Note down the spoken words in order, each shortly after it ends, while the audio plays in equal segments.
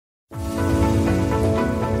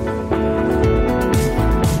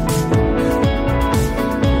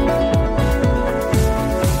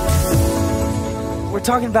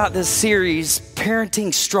talking about this series,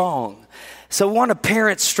 Parenting Strong. So we want to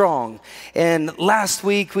parent strong. And last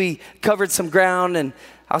week we covered some ground, and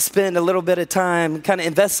I'll spend a little bit of time, kind of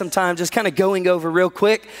invest some time just kind of going over real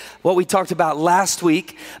quick what we talked about last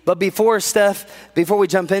week. But before we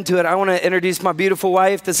jump into it, I want to introduce my beautiful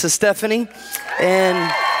wife. This is Stephanie, and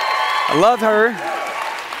I love her.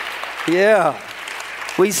 Yeah.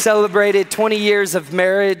 We celebrated 20 years of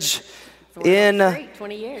marriage in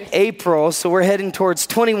 20 years. April, so we're heading towards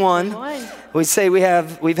 21. We say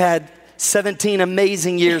we've had 17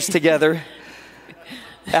 amazing years together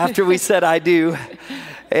after we said I do.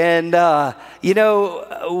 And,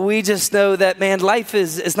 we just know that, man, life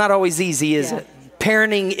is not always easy, is it?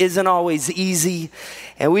 Parenting isn't always easy.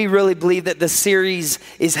 And we really believe that this series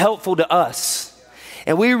is helpful to us.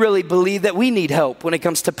 And we really believe that we need help when it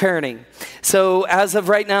comes to parenting. So as of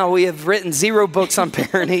right now, we have written 0 books on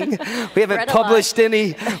parenting. We haven't published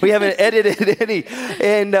any. We haven't edited any.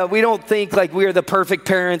 And we don't think like we are the perfect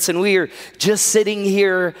parents and we are just sitting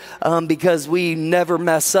here because we never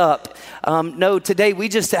mess up. No, today we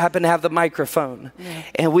just happen to have the microphone. Yeah.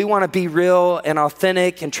 And we want to be real and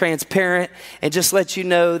authentic and transparent and just let you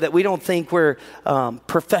know that we don't think we're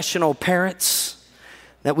professional parents.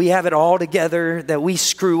 That we have it all together, that we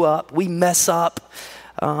screw up, we mess up.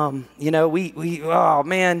 I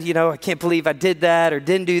can't believe I did that or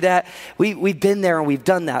didn't do that. We've been there and we've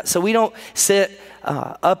done that. So we don't sit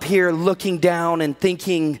up here looking down and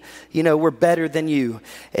thinking, we're better than you.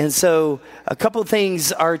 And so a couple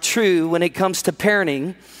things are true when it comes to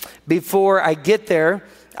parenting. Before I get there,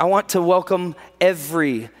 I want to welcome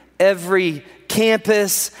every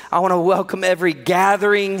campus. I want to welcome every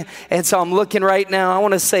gathering. And so I'm looking right now. I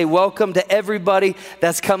want to say welcome to everybody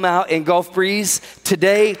that's come out in Gulf Breeze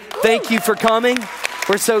today. Thank you for coming.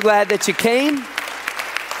 We're so glad that you came.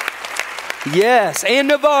 Yes, and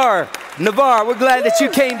Navarre, we're glad that you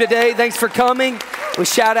came today. Thanks for coming. We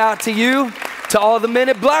shout out to you, to all the men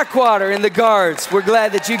at Blackwater and the guards. We're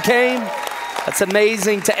glad that you came. That's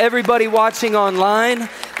amazing. To everybody watching online,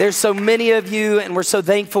 there's so many of you, and we're so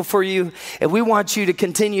thankful for you. And we want you to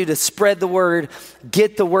continue to spread the word,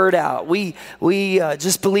 get the word out. We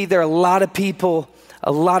just believe there are a lot of people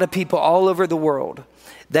all over the world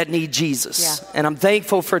that need Jesus. Yeah. And I'm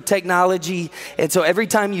thankful for technology. And so every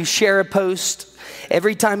time you share a post,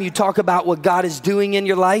 every time you talk about what God is doing in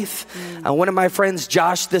your life, one of my friends,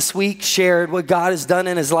 Josh, this week shared what God has done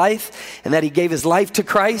in his life and that he gave his life to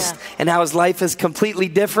Christ and how his life is completely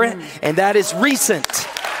different. And that is recent.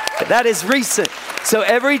 So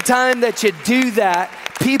every time that you do that,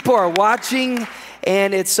 people are watching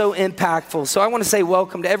and it's so impactful. So I want to say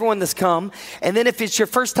welcome to everyone that's come. And then if it's your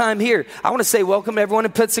first time here, I want to say welcome to everyone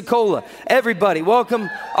in Pensacola. Everybody, welcome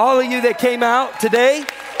all of you that came out today.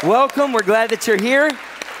 Welcome. We're glad that you're here.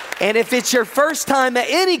 And if it's your first time at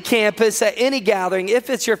any campus, at any gathering,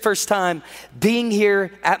 if it's your first time being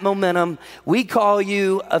here at Momentum, we call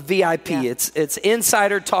you a VIP. Yeah. It's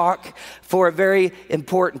insider talk for a very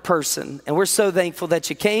important person. And we're so thankful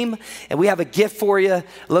that you came. And we have a gift for you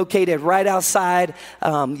located right outside.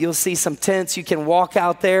 You'll see some tents. You can walk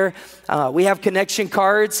out there. We have connection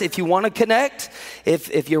cards if you want to connect.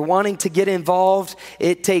 If you're wanting to get involved,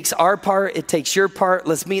 it takes our part. It takes your part.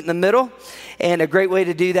 Let's meet in the middle. And a great way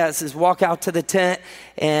to do that is walk out to the tent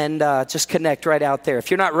and just connect right out there.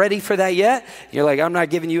 If you're not ready for that yet, you're like, I'm not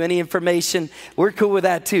giving you any information. We're cool with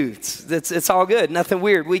that too. It's all good. Nothing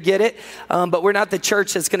weird. We get it. But we're not the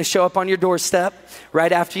church that's going to show up on your doorstep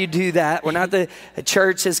right after you do that. We're not the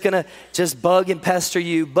church that's going to just bug and pester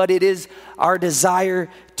you. But it is our desire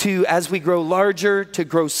to, as we grow larger, to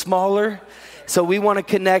grow smaller. So we want to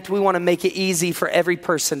connect. We want to make it easy for every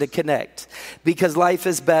person to connect because life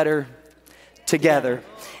is better together.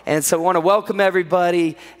 And so I want to welcome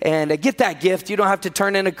everybody and get that gift. You don't have to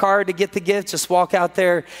turn in a card to get the gift. Just walk out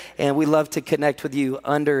there and we love to connect with you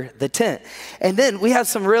under the tent. And then we have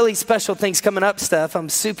some really special things coming up, Steph. I'm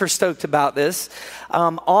super stoked about this.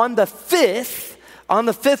 On the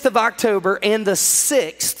 5th of October and the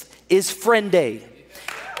 6th is Friend Day.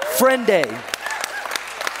 Friend Day.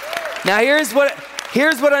 Now here's what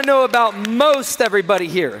I know about most everybody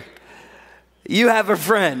here. You have a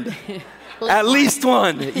friend. At least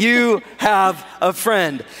one. You have a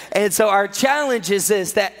friend. And so our challenge is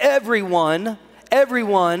this, that everyone,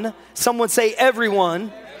 someone say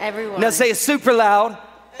everyone. Everyone. Now say it super loud.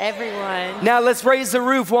 Everyone. Now let's raise the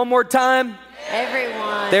roof one more time.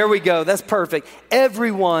 Everyone. There we go. That's perfect.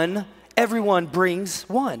 Everyone brings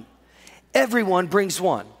one. Everyone brings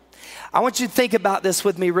one. I want you to think about this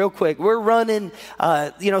with me real quick. We're running,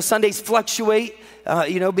 Sundays fluctuate,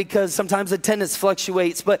 because sometimes attendance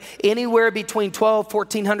fluctuates, but anywhere between 1,200,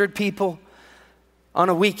 1,400 people on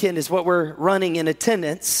a weekend is what we're running in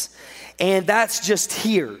attendance. And that's just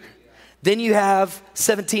here. Then you have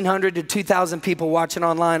 1,700 to 2,000 people watching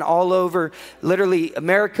online all over, literally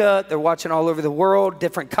America. They're watching all over the world,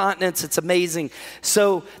 different continents. It's amazing.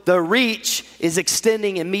 So the reach is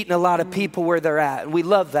extending and meeting a lot of people where they're at. And we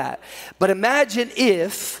love that. But imagine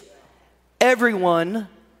if everyone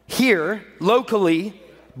here locally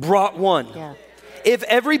brought one. Yeah. If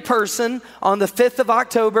every person on the 5th of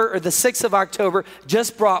October or the 6th of October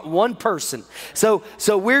just brought one person. So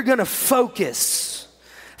we're going to focus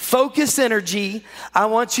energy. I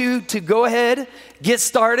want you to go ahead, get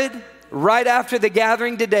started right after the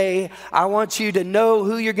gathering today. I want you to know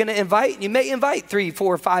who you're going to invite. You may invite 3,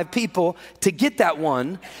 4, 5 people to get that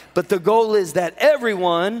one, but the goal is that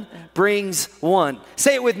everyone brings one.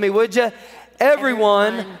 Say it with me, would you?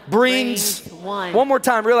 Everyone brings one. One more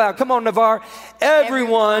time, real loud. Come on, Navarre.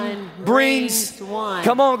 Everyone brings one.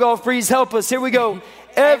 Come on, Golf Breeze, help us. Here we go.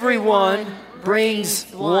 Everyone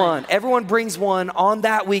brings one. Everyone brings one on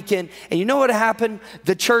that weekend. And you know what happened?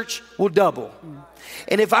 The church will double.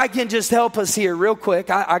 And if I can just help us here real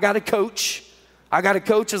quick, I got a coach. I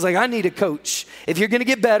was like, I need a coach. If you're going to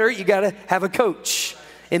get better, you got to have a coach.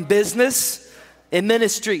 In business, in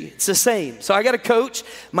ministry, it's the same. So I got a coach.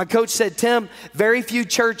 My coach said, Tim, very few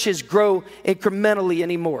churches grow incrementally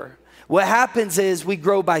anymore. What happens is we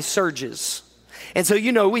grow by surges. And so,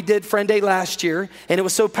 we did Friend Day last year, and it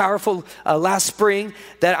was so powerful last spring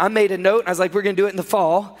that I made a note. I was like, we're going to do it in the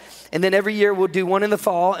fall. And then every year we'll do one in the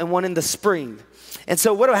fall and one in the spring. And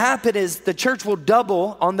so what will happen is the church will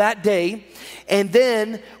double on that day, and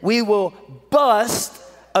then we will bust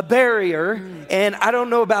a barrier. And I don't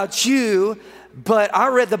know about you, but I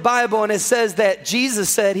read the Bible, and it says that Jesus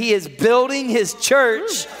said he is building his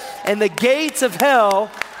church, and the gates of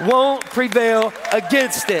hell won't prevail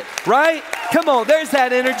against it, right? Come on, there's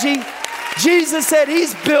that energy. Jesus said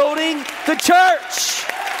he's building the church.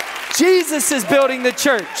 Jesus is building the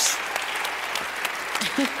church.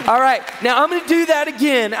 All right, now I'm going to do that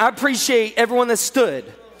again. I appreciate everyone that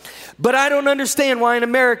stood, but I don't understand why in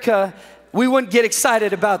America we wouldn't get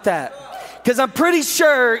excited about that. Because I'm pretty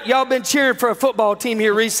sure y'all been cheering for a football team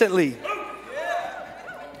here recently.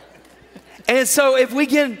 And so if we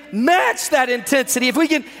can match that intensity, if we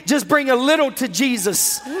can just bring a little to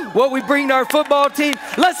Jesus, what we bring to our football team,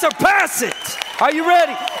 let's surpass it. Are you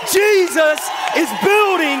ready? Jesus is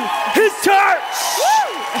building his church.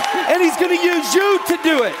 And he's going to use you to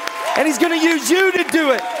do it. And he's going to use you to do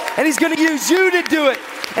it. And he's going to use you to do it.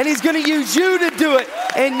 And he's going to use you to do it.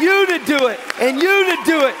 And you to do it. And you to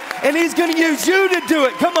do it. And he's going to use you to do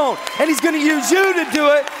it. Come on. And he's going to use you to do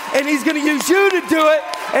it. And he's going to use you to do it.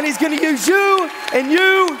 And he's going to use you and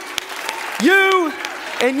you, you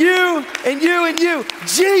and you and you and you.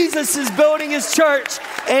 Jesus is building his church,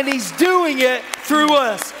 and he's doing it through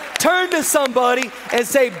us. Turn to somebody and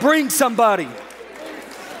say, bring somebody.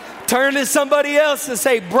 Turn to somebody else and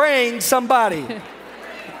say, bring somebody.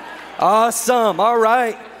 Awesome. All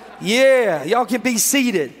right. Yeah. Y'all can be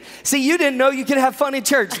seated. See, you didn't know you could have fun in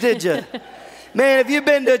church, did you? Man, if you've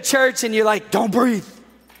been to church and you're like, don't breathe.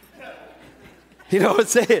 You know what I'm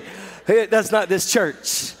saying? Hey, that's not this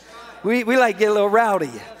church. We like to get a little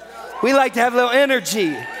rowdy. We like to have a little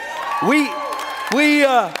energy. We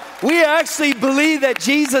actually believe that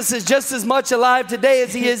Jesus is just as much alive today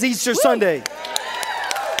as he is Easter Sunday.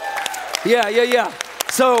 Yeah.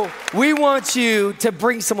 So we want you to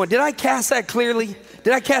bring someone. Did I cast that clearly?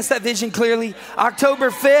 Did I cast that vision clearly?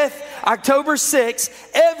 October 5th, October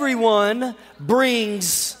 6th, everyone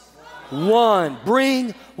brings one.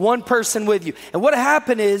 Bring one person with you. And what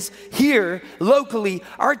happened is here locally,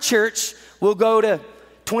 our church will go to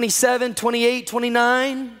 27, 28,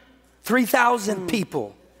 29, 3,000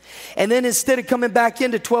 people. And then instead of coming back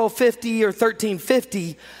into 1,250 or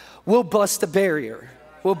 1,350, we'll bust a barrier.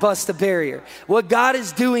 We'll bust a barrier. What God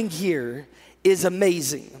is doing here is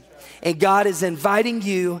amazing. And God is inviting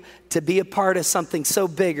you to be a part of something so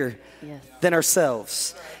bigger than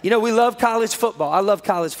ourselves. You know, we love college football. I love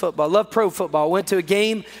college football. I love pro football. Went to a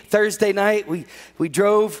game Thursday night. We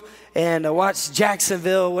drove and watched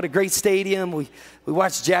Jacksonville. What a great stadium. We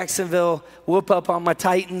watched Jacksonville whoop up on my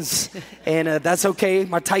Titans. And that's okay.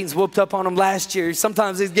 My Titans whooped up on them last year.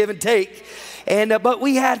 Sometimes it's give and take. And but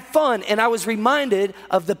we had fun. And I was reminded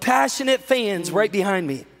of the passionate fans right behind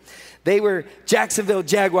me. They were Jacksonville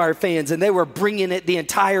Jaguar fans, and they were bringing it the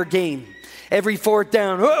entire game. Every fourth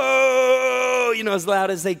down, oh, as loud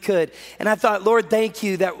as they could. And I thought, Lord, thank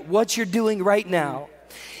you that what you're doing right now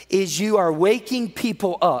is you are waking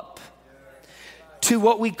people up to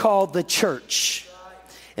what we call the church.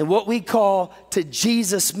 and what we call to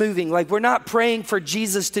Jesus moving. Like, we're not praying for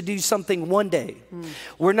Jesus to do something one day.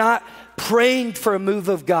 We're not praying for a move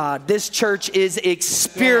of God. This church is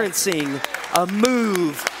experiencing a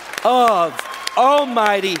move of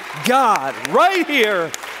Almighty God right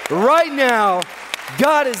here, right now.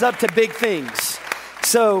 God is up to big things.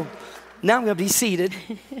 So now I'm going to be seated.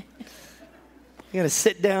 I'm going to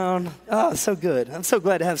sit down. Oh, so good. I'm so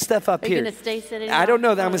glad to have Steph up here. Are you going to stay sitting? I don't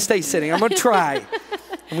know that I'm going to stay sitting. I'm going to try.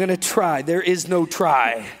 I'm going to try. There is no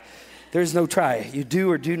try. There's no try. You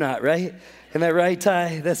do or do not, right? Isn't that right,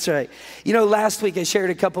 Ty? That's right. You know, last week I shared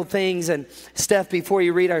a couple things. And Steph, before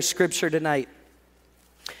you read our scripture tonight,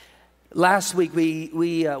 last week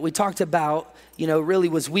we talked about, you know, really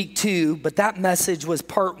was week 2, but that message was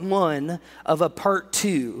part 1 of a part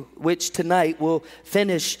 2, which tonight we'll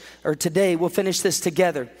finish, or today we'll finish this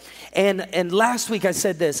together. And last week I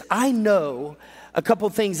said this: I know a couple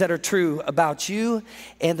things that are true about you,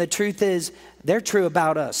 and the truth is they're true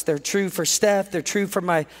about us. They're true for Steph, they're true for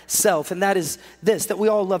myself, and that is this, that we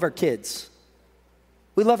all love our kids.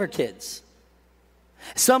 We love our kids.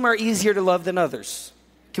 Some are easier to love than others.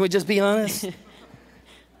 Can we just be honest?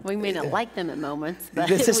 We may not like them at moments, but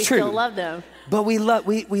this is we true. still love them. But we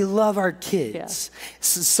love our kids. Yeah.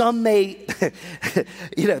 So some may,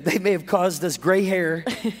 you know, they may have caused us gray hair,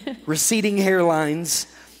 receding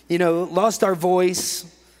hairlines, you know, lost our voice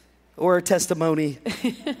or our testimony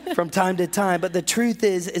from time to time. But the truth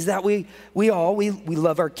is that we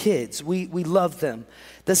love our kids. We love them.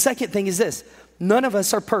 The second thing is this: none of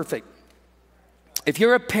us are perfect. If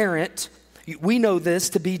you're a parent, we know this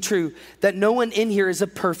to be true, that no one in here is a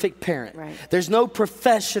perfect parent. Right. There's no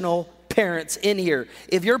professional parents in here.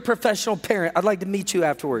 If you're a professional parent, I'd like to meet you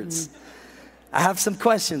afterwards. I have some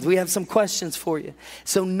questions. We have some questions for you.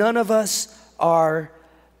 So none of us are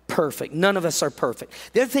perfect. None of us are perfect.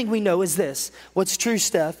 The other thing we know is this: what's true,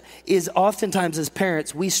 Steph, is oftentimes as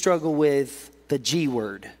parents, we struggle with the G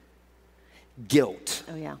word, guilt.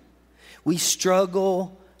 Oh, yeah. We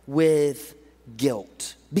struggle with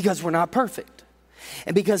guilt because we're not perfect.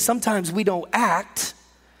 And because sometimes we don't act,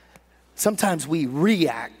 sometimes we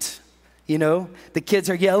react. You know, the kids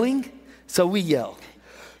are yelling, so we yell.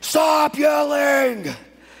 Stop yelling!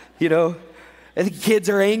 You know, and the kids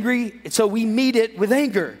are angry, so we meet it with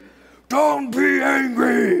anger. Don't be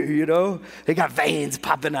angry, you know. They got veins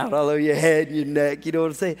popping out all over your head and your neck, you know what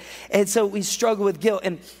I'm saying? And so we struggle with guilt,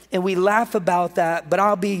 and we laugh about that, but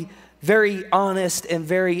I'll be very honest and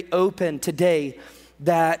very open today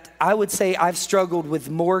that I would say I've struggled with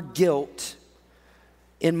more guilt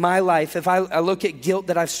in my life. If I look at guilt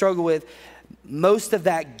that I've struggled with, most of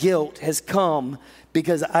that guilt has come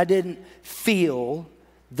because I didn't feel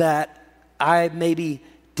that I maybe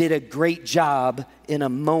did a great job in a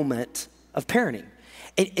moment of parenting.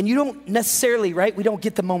 And you don't necessarily, right? We don't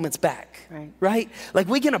get the moments back, right? Like,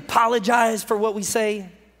 we can apologize for what we say.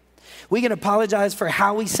 We can apologize for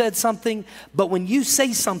how we said something, but when you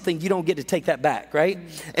say something, you don't get to take that back, right?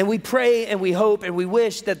 And we pray and we hope and we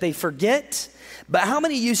wish that they forget, but how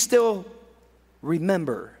many of you still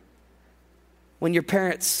remember when your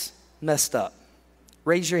parents messed up?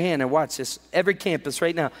 Raise your hand and watch this. Every campus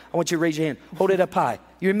right now, I want you to raise your hand. Hold it up high.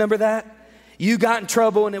 You remember that? You got in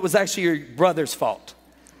trouble and it was actually your brother's fault.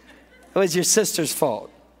 It was your sister's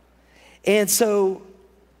fault. And so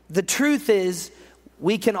the truth is,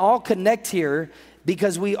 we can all connect here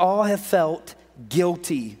because we all have felt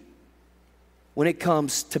guilty when it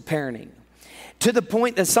comes to parenting. To the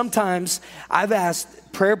point that sometimes I've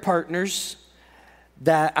asked prayer partners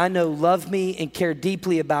that I know love me and care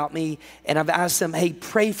deeply about me, and I've asked them, hey,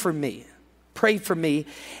 pray for me. Pray for me.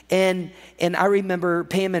 And I remember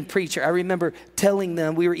Pam and Preacher, I remember telling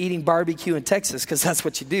them, we were eating barbecue in Texas, because that's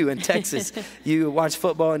what you do in Texas. You watch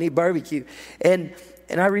football and eat barbecue. And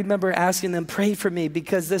I remember asking them, pray for me,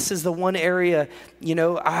 because this is the one area, you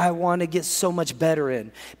know, I want to get so much better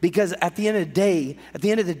in. Because at the end of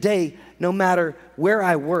the day, no matter where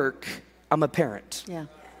I work, I'm a parent. Yeah.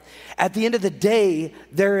 At the end of the day,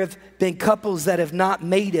 there have been couples that have not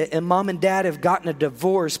made it, and mom and dad have gotten a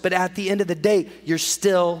divorce, but at the end of the day, you're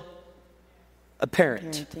still a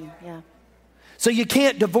parent. Parenting, yeah. So you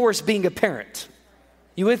can't divorce being a parent.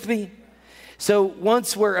 You with me? So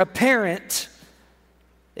once we're a parent,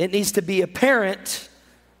 it needs to be apparent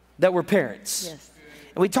that we're parents. Yes.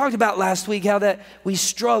 And we talked about last week how that we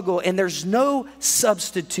struggle, and there's no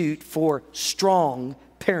substitute for strong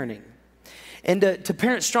parenting. And to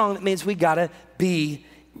parent strong, that means we gotta be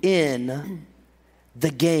in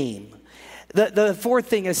the game. The fourth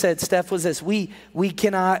thing I said, Steph, was this: we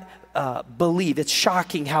cannot believe. It's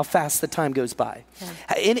shocking how fast the time goes by.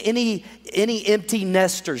 Yeah. Any empty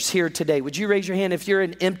nesters here today? Would you raise your hand if you're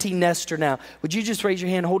an empty nester now? Would you just raise your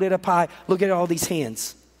hand, hold it up high? Look at all these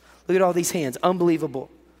hands. Look at all these hands. Unbelievable.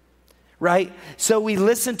 Right? So we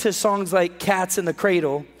listen to songs like Cats in the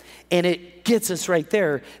Cradle, and it gets us right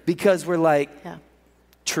there because we're like,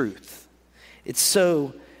 truth. It's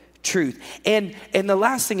so truth. And the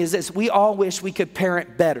last thing is this. We all wish we could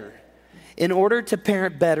parent better. In order to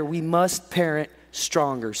parent better, we must parent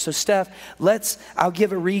stronger. So Steph, I'll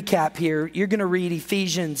give a recap here. You're going to read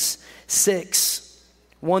Ephesians 6,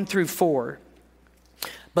 1 through 4.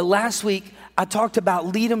 But last week, I talked about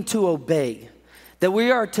lead them to obey. That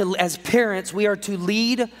we are to, as parents, we are to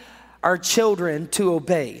lead our children to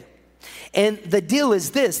obey. And the deal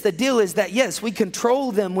is this. The deal is that, yes, we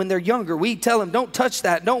control them when they're younger. We tell them, don't touch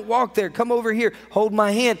that. Don't walk there. Come over here. Hold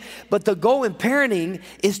my hand. But the goal in parenting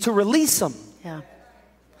is to release them. Yeah.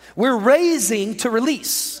 We're raising to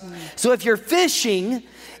release. So if you're fishing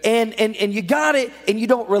and you got it and you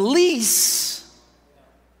don't release,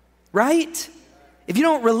 right? If you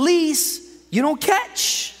don't release, you don't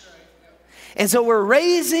catch. And so we're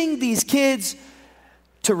raising these kids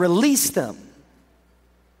to release them.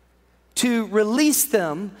 To release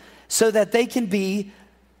them so that they can be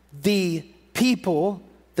the people,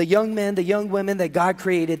 the young men, the young women that God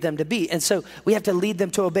created them to be. And so we have to lead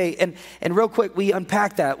them to obey. And real quick, we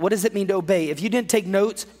unpack that. What does it mean to obey? If you didn't take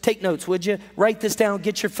notes, would you? Write this down,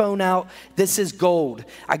 get your phone out. This is gold.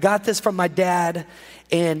 I got this from my dad,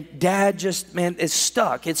 and dad just, man, it's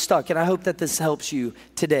stuck. It's stuck, and I hope that this helps you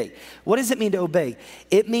today. What does it mean to obey?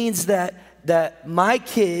 It means that my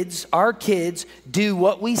kids, our kids, do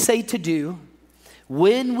what we say to do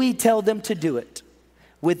when we tell them to do it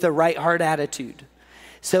with the right heart attitude.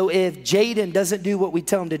 So if Jaden doesn't do what we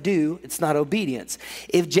tell him to do, it's not obedience.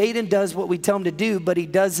 If Jaden does what we tell him to do, but he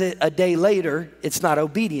does it a day later, it's not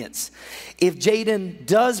obedience. If Jaden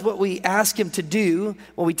does what we ask him to do,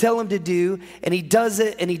 what we tell him to do, and he does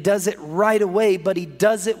it right away, but he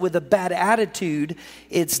does it with a bad attitude,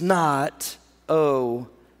 it's not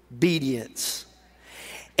obedience.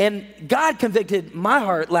 And God convicted my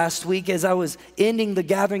heart last week as I was ending the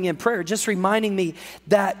gathering in prayer, just reminding me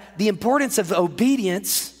that the importance of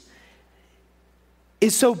obedience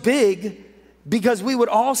is so big because we would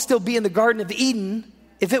all still be in the Garden of Eden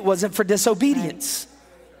if it wasn't for disobedience.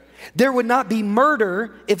 There would not be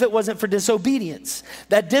murder if it wasn't for disobedience.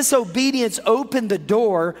 That disobedience opened the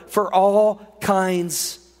door for all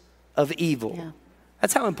kinds of evil. Yeah.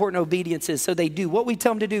 That's how important obedience is. So they do what we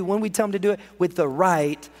tell them to do, when we tell them to do it, with the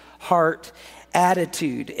right heart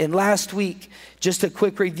attitude. And last week, just a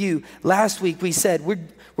quick review. Last week we said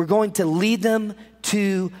we're going to lead them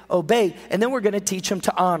to obey, and then we're going to teach them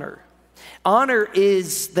to honor. Honor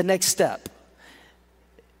is the next step.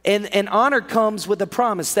 And honor comes with a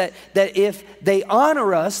promise that if they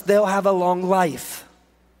honor us, they'll have a long life.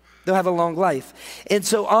 They'll have a long life. And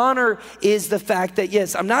so honor is the fact that,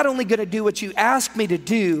 yes, I'm not only going to do what you ask me to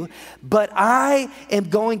do, but I am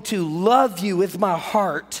going to love you with my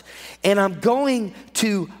heart, and I'm going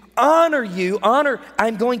to honor you.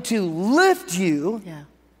 I'm going to lift you. Yeah.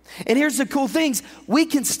 And here's the cool things. We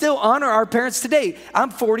can still honor our parents today.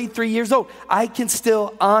 I'm 43 years old. I can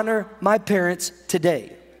still honor my parents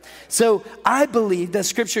today. So I believe that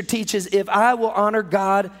Scripture teaches if I will honor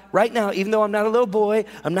God right now, even though I'm not a little boy,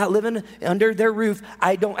 I'm not living under their roof,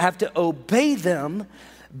 I don't have to obey them.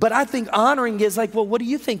 But I think honoring is like, well, what do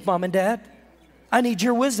you think, Mom and Dad? I need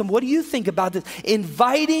your wisdom. What do you think about this?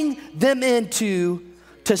 Inviting them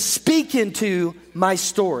to speak into my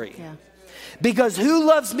story. Yeah. Because who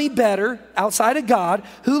loves me better outside of God?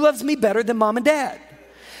 Who loves me better than Mom and Dad?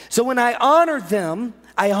 So when I honor them,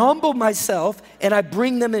 I humble myself and I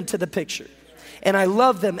bring them into the picture. And I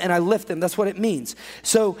love them and I lift them. That's what it means.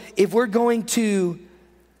 So if we're going to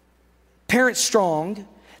parent strong,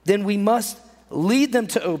 then we must lead them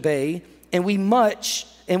to obey, and we must,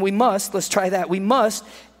 let's try that. We must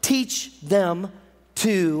teach them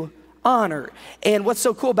to honor. And what's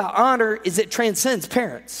so cool about honor is it transcends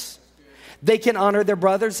parents. They can honor their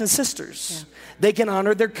brothers and sisters. Yeah. They can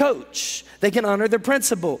honor their coach. They can honor their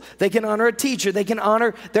principal. They can honor a teacher. They can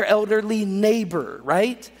honor their elderly neighbor,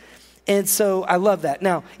 right? And so I love that.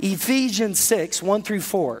 Now, Ephesians 6, 1 through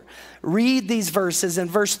 4. Read these verses, and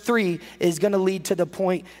verse 3 is going to lead to the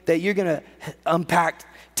point that you're going to unpack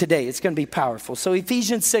today. It's going to be powerful. So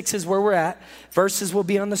Ephesians 6 is where we're at. Verses will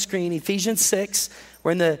be on the screen. Ephesians 6,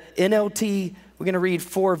 we're in the NLT. We're going to read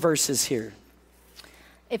 4 verses here.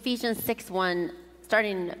 Ephesians 6:1,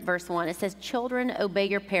 starting verse 1, it says, "Children, obey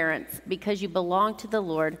your parents because you belong to the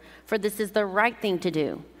Lord, for this is the right thing to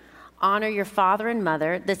do. honor your father and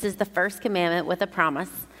mother. This is the first commandment with a promise.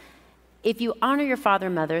 If you honor your father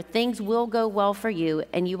and mother, things will go well for you,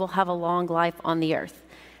 and you will have a long life on the earth.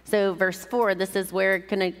 So verse 4, this is where we're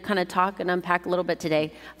going to kind of talk and unpack a little bit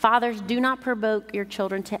today. Fathers, do not provoke your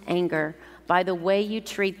children to anger by the way you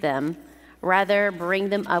treat them. Rather, bring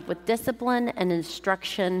them up with discipline and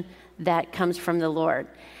instruction that comes from the Lord.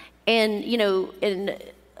 And,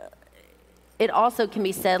 it also can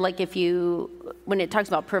be said, like when it talks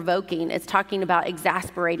about provoking, it's talking about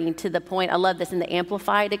exasperating to the point. I love this in the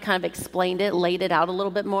Amplified. It kind of explained it, laid it out a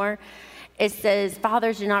little bit more. It says,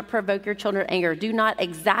 fathers, do not provoke your children to anger. Do not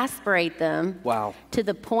exasperate them to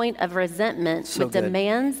the point of resentment with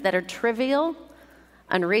demands that are trivial,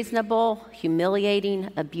 unreasonable, humiliating,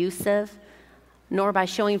 abusive, nor by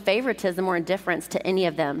showing favoritism or indifference to any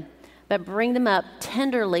of them, but bring them up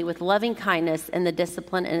tenderly with loving kindness in the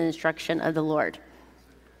discipline and instruction of the Lord.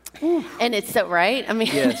 And it's so, right? I mean,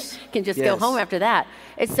 yes. Can just go home after that.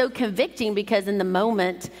 It's so convicting because in the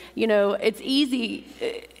moment, it's easy,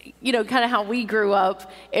 kind of how we grew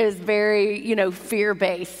up is very,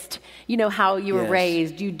 fear-based. How you were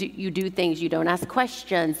raised. You do things. You don't ask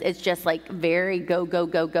questions. It's just like very go, go,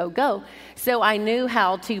 go, go, go. So I knew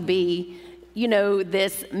how to be,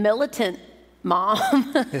 this militant mom.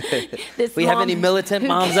 We have any militant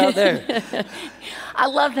moms out there? I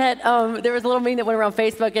love that there was a little meme that went around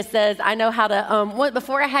Facebook. It says, I know how to,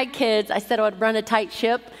 before I had kids, I said I would run a tight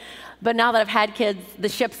ship. But now that I've had kids, the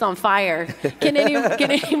ship's on fire. Can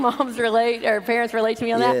any moms relate or parents relate to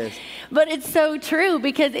me on that? But it's so true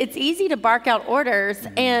because it's easy to bark out orders.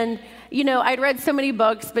 And, I'd read so many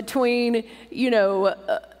books between,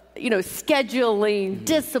 scheduling,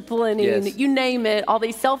 disciplining, you name it, all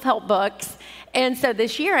these self-help books. And so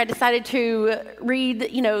this year I decided to read,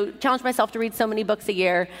 challenge myself to read so many books a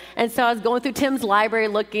year. And so I was going through Tim's library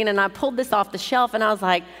looking, and I pulled this off the shelf, and I was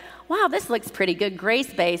like, wow, this looks pretty good,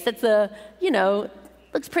 grace-based. It's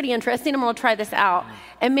looks pretty interesting. I'm going to try this out.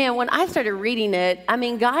 And man, when I started reading it,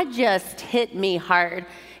 God just hit me hard.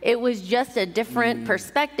 It was just a different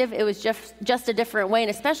perspective. It was just a different way, and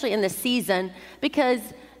especially in the season, because,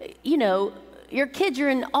 your kids are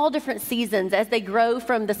in all different seasons as they grow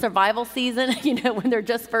from the survival season, when they're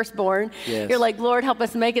just first born. You're like, Lord, help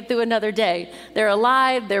us make it through another day. They're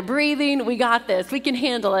alive, they're breathing, we got this, we can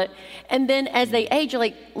handle it. And then as they age, you're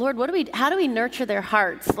like, Lord, how do we nurture their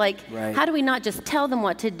hearts? How do we not just tell them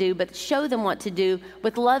what to do, but show them what to do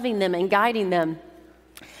with loving them and guiding them?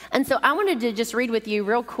 And so I wanted to just read with you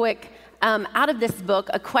real quick out of this book,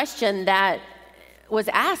 a question that was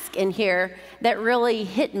asked in here that really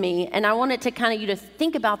hit me. And I wanted to kind of you to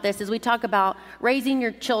think about this as we talk about raising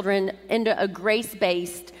your children into a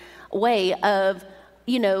grace-based way of,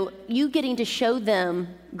 you getting to show them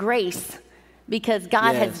grace because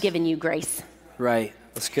God has given you grace. Right.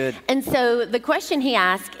 That's good. And so the question he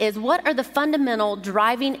asked is, what are the fundamental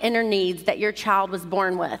driving inner needs that your child was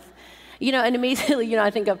born with? And immediately,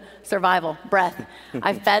 I think of survival, breath.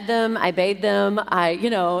 I fed them, I bathed them,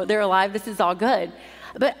 they're alive, this is all good.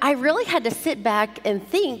 But I really had to sit back and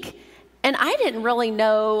think, and I didn't really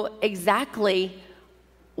know exactly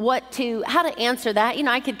how to answer that.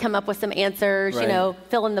 I could come up with some answers,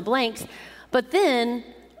 fill in the blanks. But then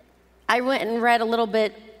I went and read a little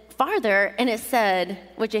bit farther, and it said,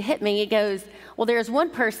 which it hit me, it goes, well, there's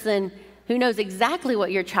one person who knows exactly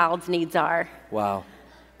what your child's needs are. Wow.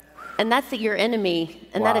 And that's your enemy,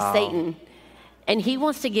 and that is Satan. And he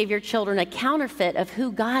wants to give your children a counterfeit of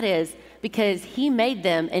who God is because he made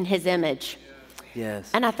them in his image. Yes.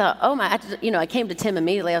 And I thought, I came to Tim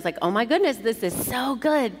immediately. I was like, oh my goodness, this is so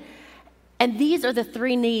good. And these are the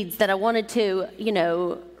three needs that I wanted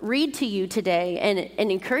to, read to you today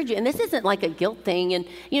and encourage you. And this isn't like a guilt thing. And,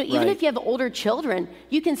 even if you have older children,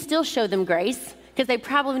 you can still show them grace. Because they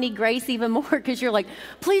probably need grace even more because you're like,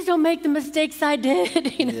 please don't make the mistakes I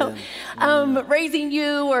did, raising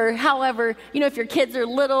you or however, if your kids are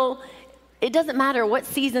little, it doesn't matter what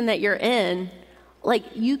season that you're in,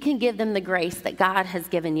 you can give them the grace that God has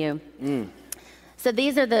given you. So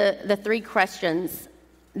these are the three questions.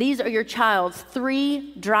 These are your child's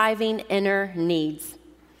three driving inner needs.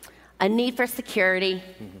 A need for security,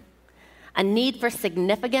 a need for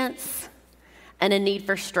significance, and a need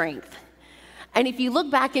for strength. And if you look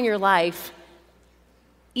back in your life,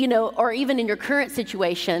 or even in your current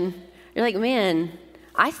situation, you're like, man,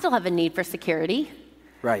 I still have a need for security.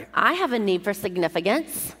 Right. I have a need for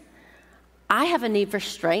significance. I have a need for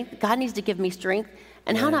strength. God needs to give me strength.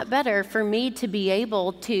 And how not better for me to be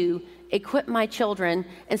able to equip my children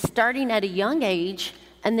and starting at a young age,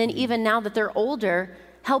 and then even now that they're older,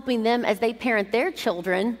 helping them as they parent their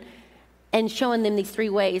children and showing them these three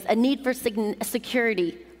ways. A need for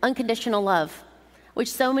security. unconditional love,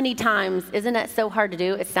 which so many times, isn't that so hard to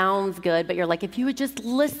do? It sounds good, but you're like, if you would just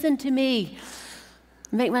listen to me,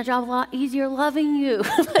 make my job a lot easier loving you.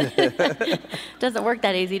 Doesn't work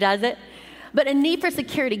that easy, does it? But a need for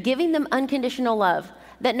security, giving them unconditional love,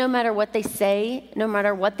 that no matter what they say, no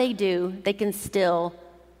matter what they do, they can still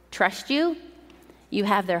trust you, you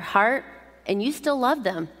have their heart, and you still love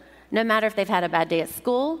them, no matter if they've had a bad day at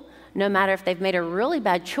school, no matter if they've made a really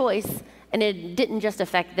bad choice, and it didn't just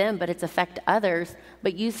affect them, but it's affect others,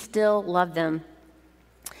 but you still love them.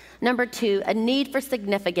 Number 2, a need for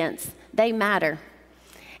significance. They matter.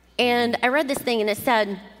 And I read this thing, and it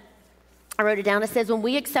said, I wrote it down, it says, when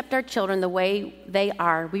we accept our children the way they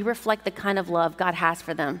are, we reflect the kind of love God has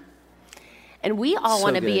for them. And we all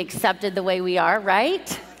want to be accepted the way we are, right?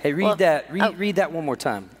 Hey, read that one more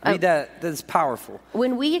time. Read that. That's powerful.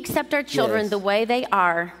 When we accept our children the way they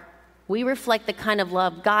are, we reflect the kind of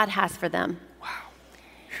love God has for them. Wow.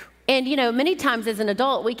 And, many times as an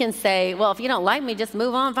adult, we can say, well, if you don't like me, just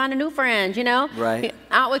move on, find a new friend, Right.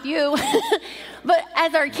 Out with you. But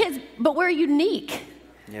as our kids, we're unique.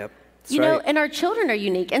 Yep. And our children are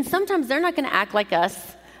unique. And sometimes they're not going to act like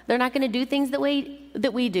us. They're not going to do things the way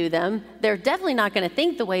that we do them. They're definitely not going to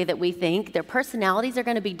think the way that we think. Their personalities are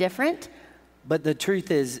going to be different. But the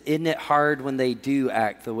truth is, isn't it hard when they do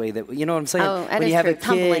act the way that, you know what I'm saying? Oh, that when you have true.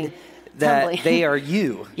 a kid that they are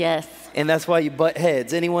you. Yes. And that's why you butt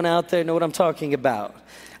heads. Anyone out there know what I'm talking about?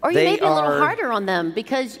 Or you may be a little harder on them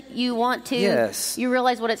because you want to, you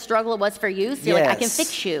realize what a struggle it was for you, so you're like, I can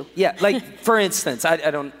fix you. Yeah, like for instance, I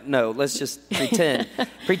don't know, let's just pretend.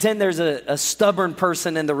 Pretend there's a stubborn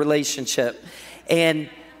person in the relationship, and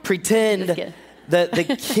pretend that the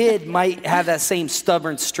kid might have that same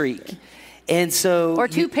stubborn streak. And so, or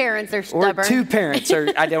two parents are stubborn. Or two parents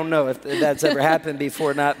are, I don't know if that's ever happened before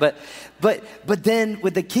or not, but then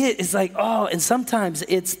with the kid, it's like, and sometimes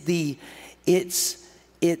it's the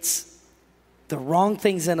wrong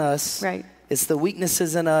things in us. Right. It's the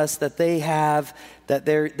weaknesses in us that they have, that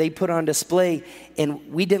they put on display,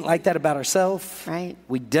 and we didn't like that about ourselves. Right.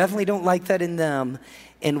 We definitely don't like that in them,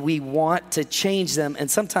 and we want to change them,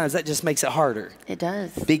 and sometimes that just makes it harder. It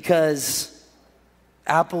does. Because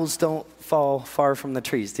apples don't fall far from the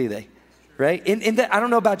trees, do they? Right? And I don't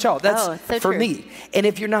know about y'all. That's so for true. me. And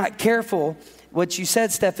if you're not careful, what you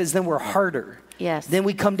said, Steph, is then we're harder. Yes. Then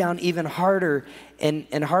we come down even harder,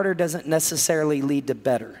 and harder doesn't necessarily lead to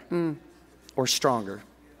better or stronger.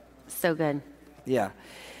 So good. Yeah.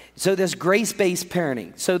 So there's grace-based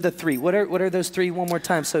parenting. So the 3, what are those 3 one more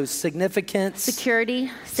time? So significance.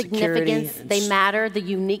 Security, significance, they matter, the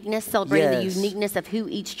uniqueness, celebrating the uniqueness of who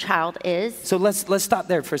each child is. So let's stop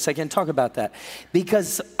there for a second and talk about that.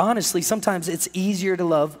 Because honestly, sometimes it's easier to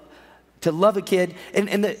love a kid,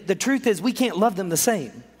 and the truth is we can't love them the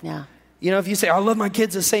same. Yeah. If you say, I love my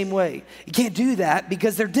kids the same way, you can't do that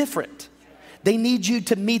because they're different. They need you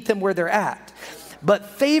to meet them where they're at. But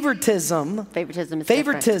favoritism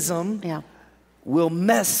will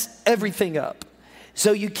mess everything up.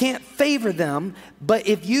 So you can't favor them, but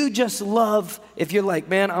if you just if you're like,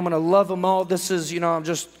 man, I'm going to love them all, this is, I'm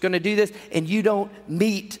just going to do this, and you don't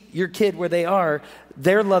meet your kid where they are,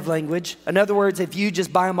 their love language. In other words, if you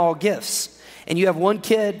just buy them all gifts, and you have one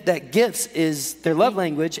kid that gifts is their love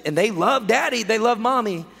language, and they love daddy, they love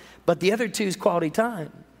mommy, but the other 2 is quality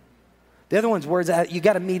time. The other one's words out. You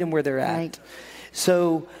got to meet them where they're at. Right.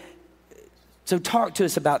 So talk to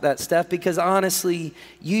us about that, Steph, because honestly,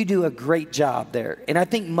 you do a great job there. And I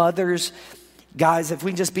think mothers, guys, if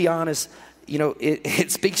we can just be honest,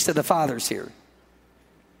 it speaks to the fathers here.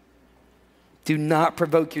 Do not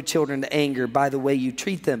provoke your children to anger by the way you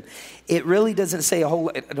treat them. It really doesn't say a whole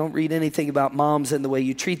lot. I don't read anything about moms and the way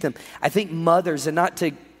you treat them. I think mothers, and not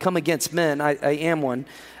to come against men, I am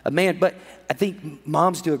a man, but I think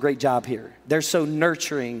moms do a great job here. They're so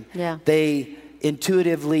nurturing. Yeah. They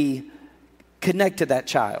intuitively connect to that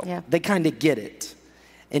child. Yeah. They kind of get it.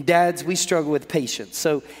 And dads, we struggle with patience.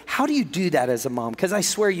 So how do you do that as a mom? Because I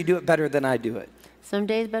swear you do it better than I do it. Some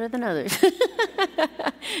days better than others.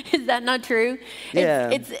 Is that not true? Yeah.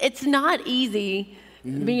 It's not easy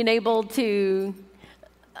being able to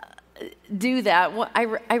do that.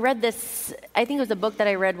 I read this, I think it was a book that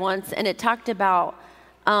I read once, and it talked about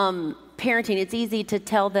parenting. It's easy to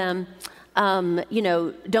tell them,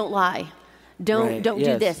 don't lie. Don't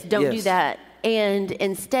do this. Don't do that. And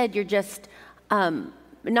instead, you're just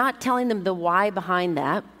not telling them the why behind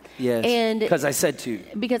that. Yes, and because I said to.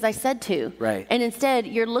 Because I said to. Right. And instead,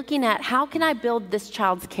 you're looking at how can I build this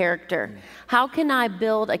child's character? How can I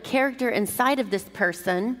build a character inside of this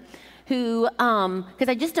person who, because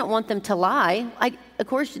I just don't want them to lie. Of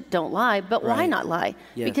course, don't lie, but why not lie?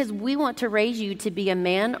 Yes. Because we want to raise you to be a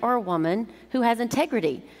man or a woman who has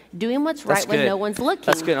integrity, doing what's right when no one's looking.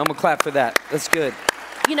 That's good. I'm going to clap for that. That's good.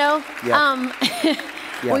 We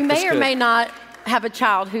may or may not have a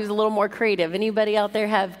child who's a little more creative. Anybody out there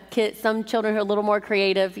have kids, some children who are a little more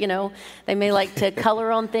creative? They may like to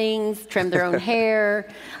color on things, trim their own hair,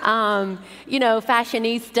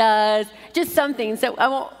 fashionistas, just something. So I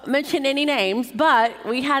won't mention any names, but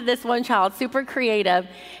we had this one child, super creative,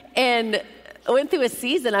 and went through a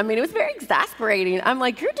season. I mean, it was very exasperating. I'm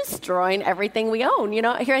like, you're destroying everything we own.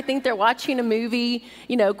 Here I think they're watching a movie,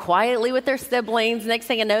 quietly with their siblings. Next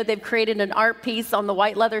thing I know, they've created an art piece on the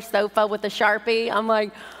white leather sofa with a Sharpie. I'm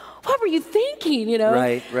like, what were you thinking,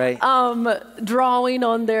 Right. Drawing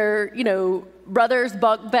on their, brother's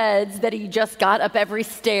bunk beds that he just got up every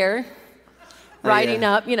stair, writing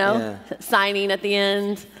up, signing at the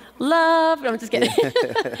end, love. I'm just kidding.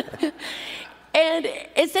 And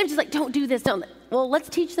instead of just like, don't do this, well, let's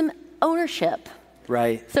teach them ownership.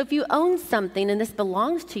 Right. So if you own something and this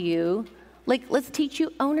belongs to you, let's teach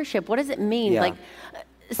you ownership. What does it mean? Yeah.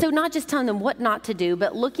 So not just telling them what not to do,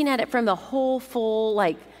 but looking at it from the whole full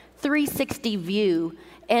 360 view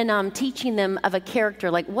and teaching them of a character.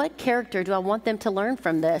 What character do I want them to learn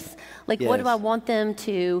from this? What do I want them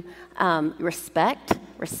to respect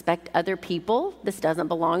other people? This doesn't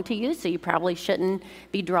belong to you, so you probably shouldn't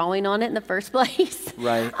be drawing on it in the first place.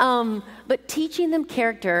 Right. But teaching them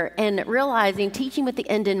character and teaching with the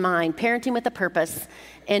end in mind, parenting with a purpose,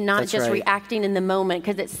 and not just reacting in the moment,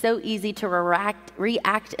 because it's so easy to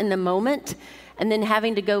react in the moment and then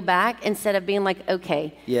having to go back instead of being like,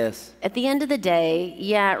 okay. Yes. At the end of the day,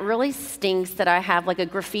 it really stinks that I have a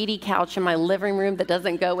graffiti couch in my living room that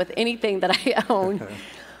doesn't go with anything that I own.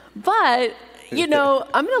 But I'm going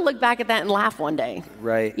to look back at that and laugh one day.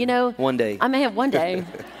 Right. One day. I may have one day.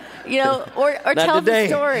 Or tell the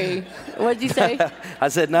story. What did you say? I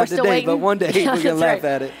said not today, but one day we're going to laugh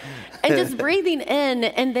at it. And just breathing in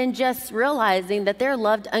and then just realizing that they're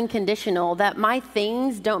loved unconditional, that my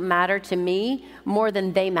things don't matter to me more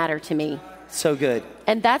than they matter to me. So good.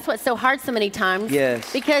 And that's what's so hard so many times.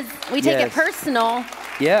 Yes. Because we take it personal.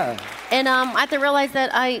 Yeah. And I have to realize that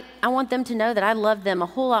I want them to know that I love them a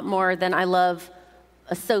whole lot more than I love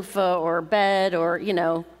a sofa or a bed or,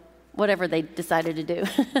 whatever they decided to do.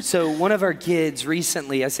 So one of our kids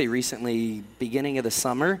recently, beginning of the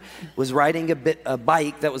summer, was riding a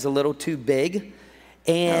bike that was a little too big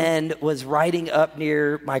and was riding up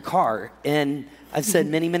near my car. And I've said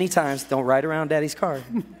many, many times, don't ride around Daddy's car.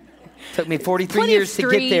 Took me 43 years to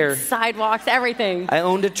get there. Sidewalks, everything. I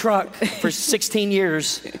owned a truck for 16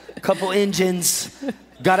 years, a couple engines,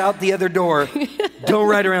 got out the other door. Don't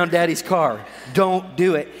ride around Daddy's car. Don't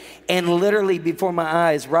do it. And literally before my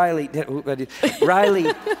eyes, Riley is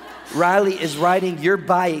riding your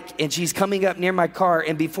bike, and she's coming up near my car.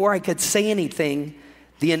 And before I could say anything,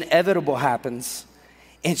 the inevitable happens.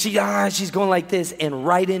 And she's going like this and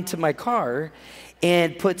right into my car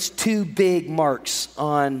and puts 2 big marks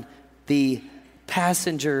on the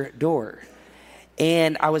passenger door.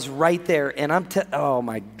 And I was right there, and oh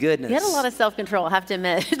my goodness. You had a lot of self-control, I have to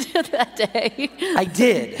admit, that day. I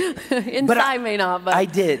did. Inside may not, but. I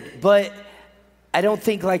did, but I don't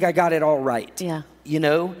think I got it all right. Yeah.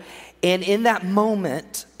 And in that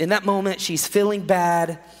moment, she's feeling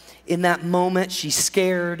bad. In that moment, she's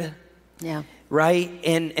scared. Yeah. Right?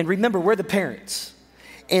 And remember, we're the parents.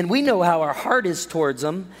 And we know how our heart is towards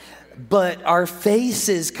them, but our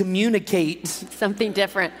faces communicate. Something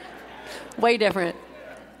different. Way different.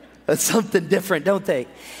 Something different, don't they?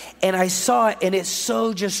 And I saw it, and it's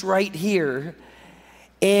so just right here.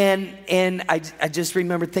 And I just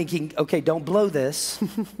remember thinking, okay, don't blow this.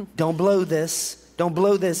 Don't blow this. Don't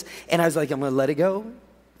blow this. And I was like, I'm going to let it go.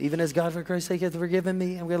 Even as God, for Christ's sake, hath forgiven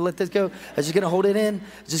me, I'm going to let this go. I'm just going to hold it in.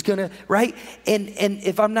 I'm just going to, right? And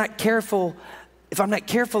if I'm not careful,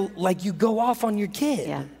 you go off on your kid.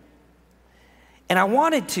 Yeah. And I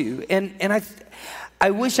wanted to, and I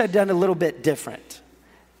wish I'd done a little bit different,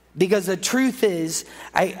 because the truth is,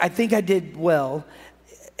 I think I did well.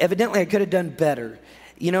 Evidently, I could have done better.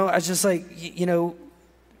 I was just like,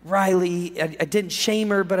 Riley, I didn't shame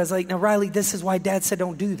her, but I was like, no, Riley, this is why Dad said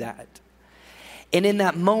don't do that. And in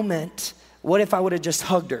that moment, what if I would have just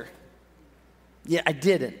hugged her? Yeah, I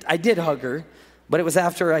didn't. I did hug her, but it was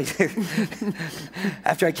after I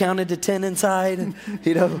counted to 10 inside, and,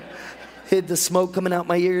 hid the smoke coming out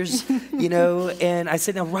my ears, and I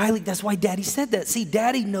said, now, Riley, that's why Daddy said that. See,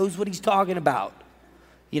 Daddy knows what he's talking about,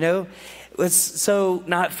 What's so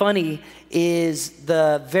not funny is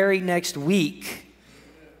the very next week,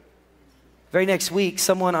 Very next week,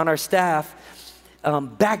 someone on our staff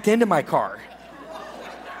backed into my car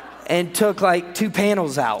and took like 2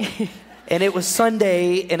 panels out. And it was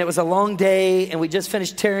Sunday, and it was a long day, and we just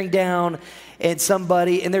finished tearing down, and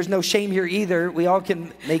there's no shame here either. We all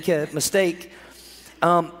can make a mistake.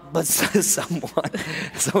 But someone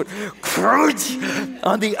crunch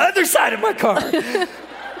on the other side of my car.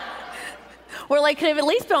 We're like, could have at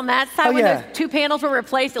least been on that side when those 2 panels were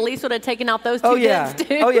replaced, at least would have taken out those 2 dents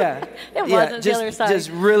too. Oh, yeah. It wasn't the other side. Just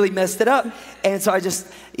really messed it up. And so I just,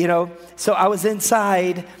 so I was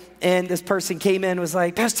inside, and this person came in and was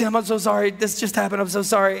like, Pastor Tim, I'm so sorry. This just happened. I'm so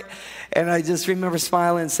sorry. And I just remember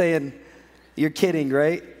smiling and saying, you're kidding,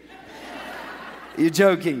 right? You're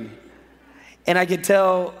joking. And I could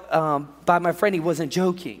tell by my friend he wasn't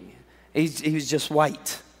joking. He was just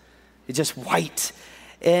white. He's just white.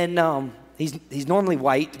 And he's normally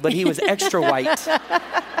white, but he was extra white.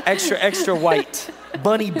 Extra white.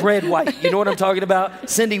 Bunny bread white. You know what I'm talking about?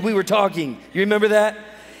 Cindy, we were talking. You remember that?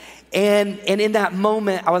 And in that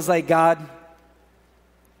moment, I was like, God,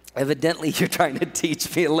 evidently you're trying to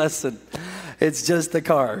teach me a lesson. It's just the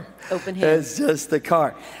car. Open hands. It's just the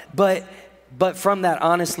car. But from that,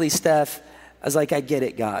 honestly, Steph, I was like, I get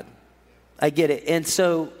it, God. I get it. And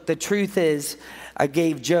so the truth is, I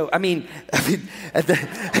gave Joe,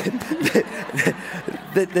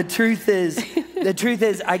 the truth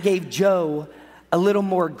is, I gave Joe a little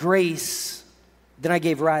more grace than I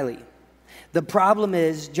gave Riley. The problem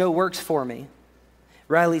is, Joe works for me.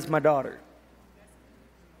 Riley's my daughter.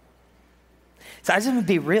 So I just want to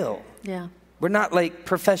be real. Yeah. We're not like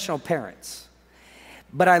professional parents.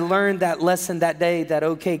 But I learned that lesson that day that,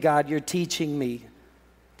 okay, God, you're teaching me.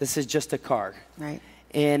 This is just a car. Right.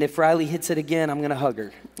 And if Riley hits it again, I'm going to hug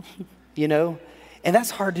her. And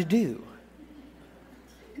that's hard to do.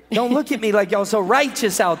 Don't look at me like y'all so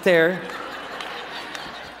righteous out there.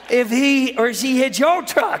 If he or she hits your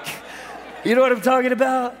truck, you know what I'm talking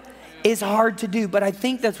about? It's hard to do, but I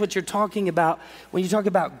think that's what you're talking about when you talk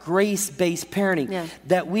about grace-based parenting,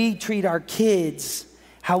 that we treat our kids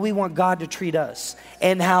how we want God to treat us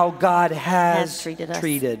and how God has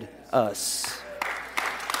treated us.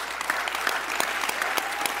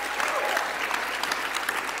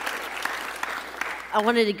 I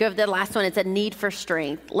wanted to give the last one. It's a need for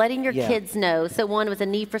strength. Letting your kids know. So 1 was a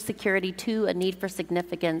need for security. 2, a need for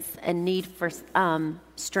significance. A need for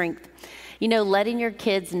strength. Letting your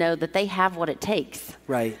kids know that they have what it takes.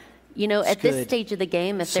 Right. At this stage of the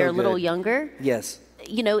game, if they're a little younger. Yes.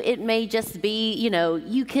 It may just be,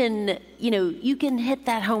 you can hit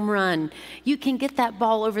that home run. You can get that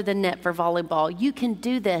ball over the net for volleyball. You can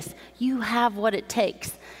do this. You have what it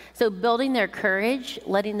takes. So building their courage,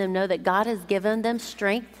 letting them know that God has given them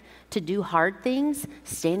strength to do hard things,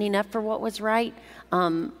 standing up for what was right.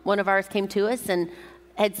 One of ours came to us and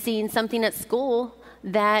had seen something at school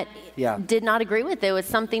that did not agree with it. It was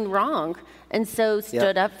something wrong. And so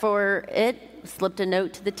stood up for it, slipped a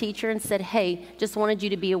note to the teacher and said, hey, just wanted you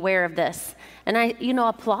to be aware of this. And I,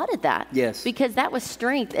 applauded that. Yes. Because that was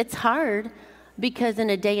strength. It's hard because in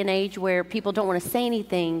a day and age where people don't want to say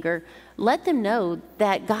anything, or let them know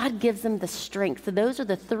that God gives them the strength. So those are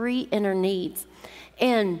the 3 inner needs.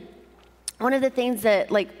 And one of the things that,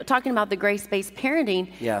 like talking about the grace-based parenting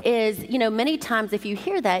is, many times if you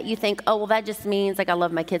hear that, you think, oh, well, that just means like I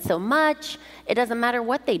love my kids so much. It doesn't matter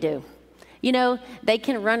what they do. They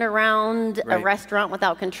can run around a restaurant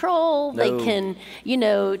without control. No. They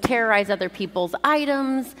can, terrorize other people's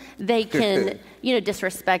items. They can,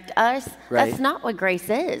 disrespect us. Right. That's not what grace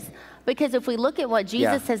is. Because if we look at what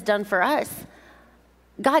Jesus has done for us,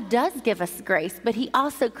 God does give us grace, but he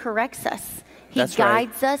also corrects us. He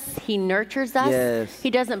guides us. He nurtures us. Yes. He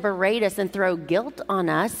doesn't berate us and throw guilt on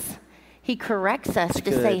us. He corrects us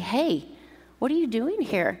to say, hey, what are you doing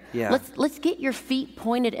here? Yeah. Let's get your feet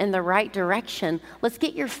pointed in the right direction. Let's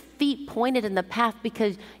get your feet pointed in the path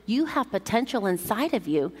because you have potential inside of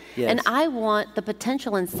you. Yes. And I want the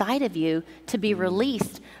potential inside of you to be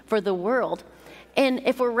released for the world. And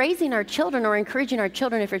if we're raising our children or encouraging our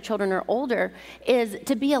children, if your children are older, is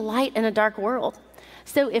to be a light in a dark world.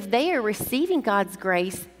 So if they are receiving God's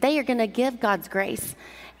grace, they are going to give God's grace.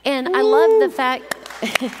 And I love the fact...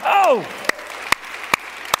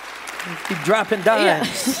 Keep dropping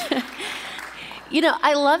dimes.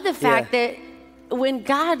 I love the fact that when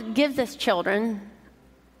God gives us children,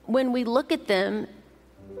 when we look at them,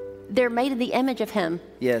 they're made in the image of him.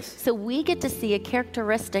 Yes. So we get to see a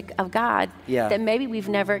characteristic of God that maybe we've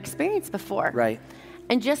never experienced before. Right.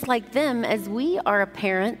 And just like them, as we are a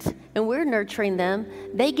parent and we're nurturing them,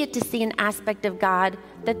 they get to see an aspect of God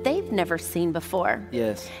that they've never seen before.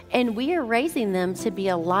 Yes. And we are raising them to be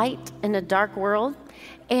a light in a dark world.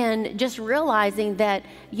 And just realizing that,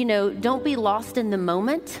 don't be lost in the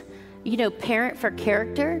moment, parent for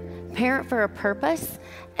character, parent for a purpose,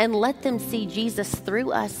 and let them see Jesus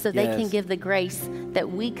through us so they can give the grace that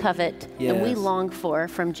we covet and we long for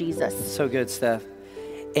from Jesus. So good, Steph.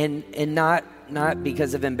 And not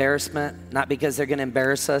because of embarrassment, not because they're going to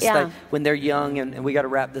embarrass us like when they're young, and we got to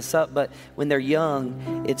wrap this up, but when they're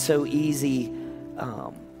young, it's so easy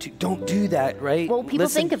to don't do that, right? Well, people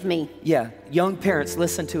think of me. Yeah, young parents,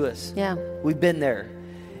 listen to us. Yeah. We've been there.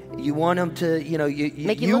 You want them to, you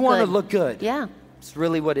want to look good. Yeah. It's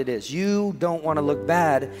really what it is. You don't want to look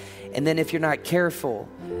bad, and then if you're not careful,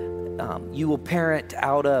 you will parent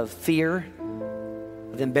out of fear,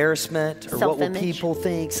 of embarrassment, or what will people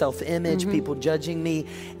think, self-image, people judging me,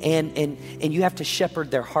 and you have to shepherd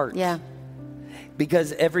their heart. Yeah.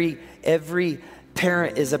 Because every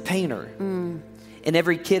parent is a painter, and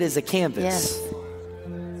every kid is a canvas. Yes.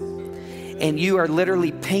 And you are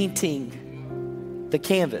literally painting the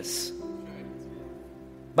canvas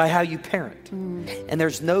by how you parent. And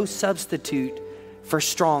there's no substitute for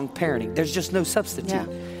strong parenting. There's just no substitute. Yeah.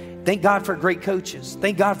 Thank God for great coaches.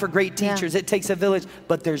 Thank God for great teachers. It takes a village,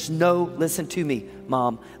 but there's no, listen to me,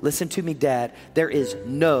 Mom, listen to me, Dad, there is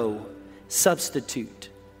no substitute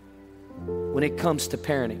when it comes to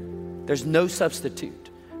parenting. There's no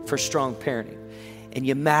substitute for strong parenting. And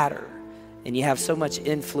you matter, and you have so much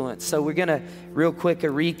influence. So we're gonna, real quick, a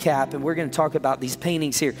recap, and we're gonna talk about these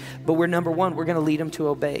paintings here. But number one, we're gonna lead them to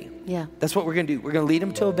obey. Yeah. That's what we're gonna do. We're gonna lead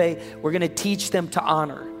them to obey. We're gonna teach them to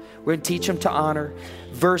honor. We're gonna teach them to honor.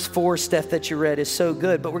 Verse 4, Steph, that you read is so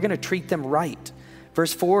good, but we're gonna treat them right.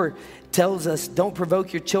 Verse 4 tells us, don't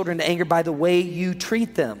provoke your children to anger by the way you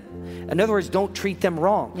treat them. In other words, don't treat them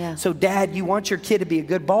wrong. Yeah. So Dad, you want your kid to be a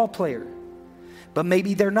good ball player, but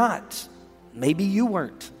maybe they're not. Maybe you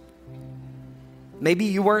weren't. Maybe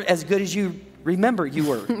you weren't as good as you remember you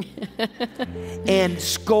were. And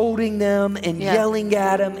scolding them and yelling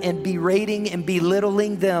at them and berating and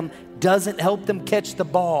belittling them doesn't help them catch the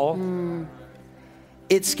ball.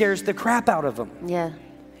 It scares the crap out of them. Yeah.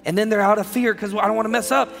 And then they're out of fear because I don't want to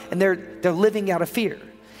mess up. And they're living out of fear.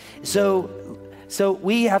 So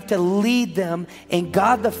we have to lead them, and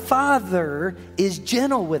God the Father is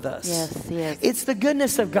gentle with us. Yes, yes. It's the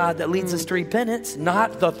goodness of God that leads us to repentance,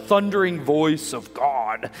 not the thundering voice of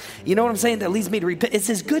God. You know what I'm saying? That leads me to repent. It's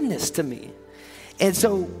His goodness to me. And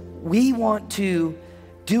so we want to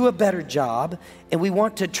do a better job, and we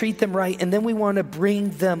want to treat them right, and then we want to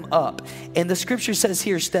bring them up. And the scripture says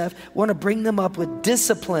here, Steph, we want to bring them up with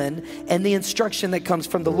discipline and the instruction that comes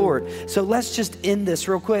from the Lord. So let's just end this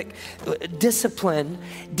real quick. Discipline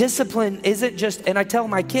isn't just, and I tell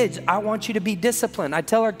my kids, I want you to be disciplined. We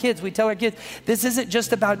tell our kids, this isn't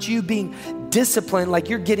just about you being disciplined like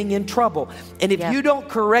you're getting in trouble. And if you don't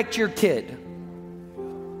correct your kid,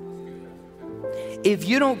 if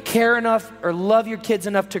you don't care enough or love your kids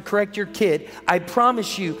enough to correct your kid, I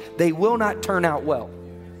promise you they will not turn out well.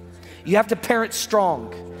 You have to parent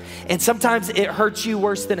strong. And sometimes it hurts you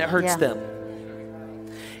worse than it hurts them.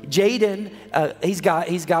 Jaden, he's got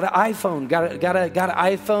an iPhone, got an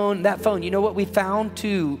iPhone. That phone, you know what we found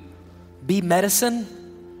to be medicine?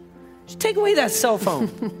 Just take away that cell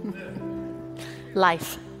phone.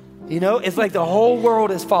 Life. It's like the whole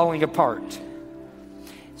world is falling apart.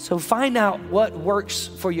 So find out what works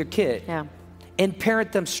for your kid and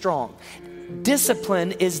parent them strong.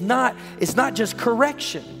 Discipline it's not just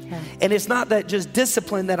correction. And it's not that just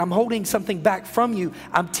discipline that I'm holding something back from you.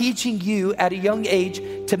 I'm teaching you at a young age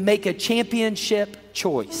to make a championship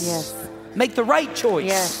choice. Yes. Make the right choice.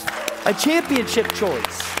 Yes. A championship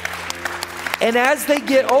choice. And as they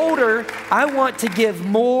get older, I want to give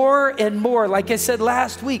more and more. Like I said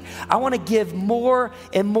last week, I want to give more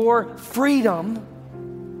and more freedom.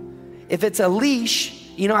 If it's a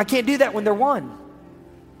leash, I can't do that when they're 1.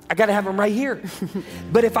 I got to have them right here.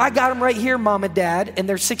 But if I got them right here, Mom and Dad, and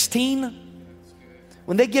they're 16,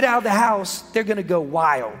 when they get out of the house, they're going to go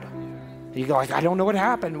wild. And you go like, I don't know what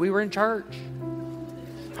happened. We were in church.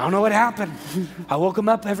 I don't know what happened. I woke them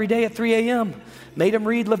up every day at 3 a.m., made them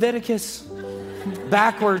read Leviticus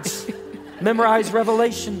backwards, memorize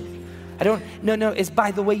Revelation. No, it's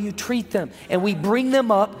by the way you treat them. And we bring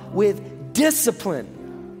them up with discipline.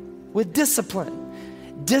 With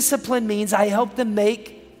discipline. Discipline means I help them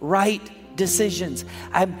make right decisions.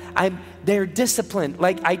 They're disciplined.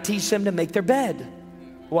 Like I teach them to make their bed.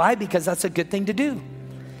 Why? Because that's a good thing to do.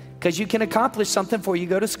 Because you can accomplish something before you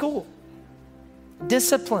go to school.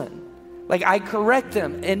 Discipline. Like I correct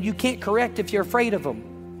them, and you can't correct if you're afraid of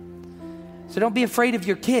them. So don't be afraid of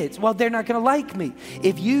your kids. Well, they're not going to like me.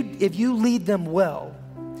 If you lead them well,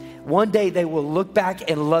 one day they will look back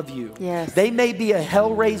and love you. Yes. They may be a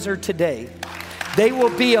hell raiser today. They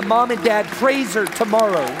will be a mom and dad praiser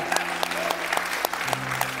tomorrow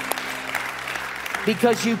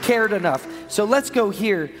because you cared enough. So let's go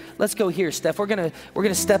here. Let's go here, Steph. We're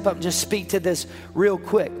gonna step up and just speak to this real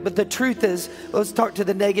quick. But the truth is, let's talk to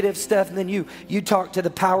the negative stuff, and then you talk to the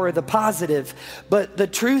power of the positive. But the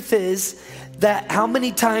truth is that how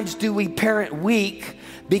many times do we parent weak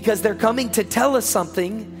because they're coming to tell us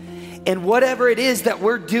something, and whatever it is that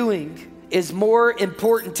we're doing is more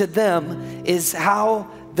important to them is how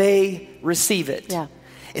they receive it. Yeah.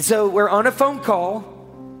 And so we're on a phone call,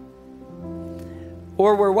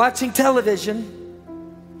 or we're watching television,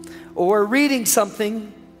 or we're reading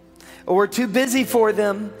something, or we're too busy for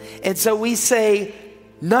them, and so we say,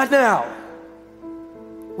 not now.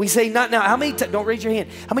 We say, not now. How many times, don't raise your hand,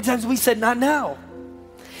 how many times have we said, not now?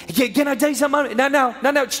 Can I tell you something? Not now,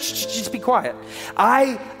 not now, just be quiet.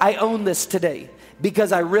 I own this today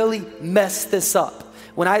because I really messed this up.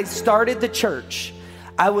 When I started the church,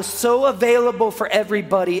 I was so available for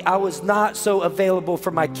everybody, I was not so available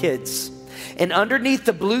for my kids. And underneath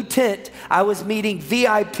the blue tent, I was meeting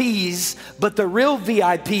VIPs, but the real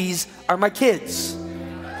VIPs are my kids.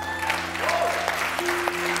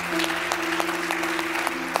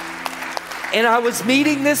 And I was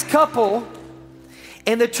meeting this couple,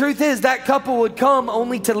 and the truth is that couple would come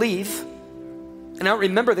only to leave. And I don't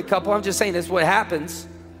remember the couple, I'm just saying this is what happens.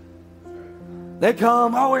 They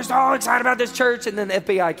come, oh, we're so excited about this church, and then the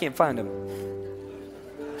FBI can't find them.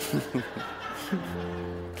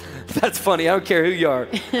 That's funny, I don't care who you are.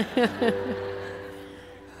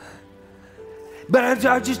 But I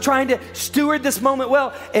was just trying to steward this moment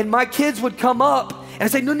well, and my kids would come up, and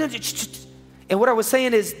I'd say, no, and what I was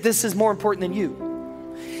saying is, this is more important than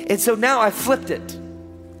you. And so now I flipped it.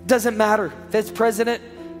 Doesn't matter if it's President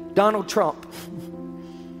Donald Trump.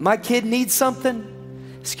 My kid needs something,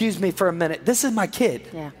 excuse me for a minute, this is my kid.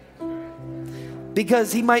 Yeah.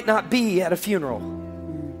 Because he might not be at a funeral.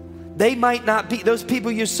 They might not be, those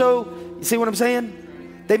people you see what I'm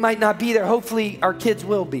saying? They might not be there. Hopefully our kids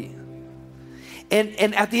will be.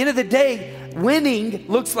 And at the end of the day, winning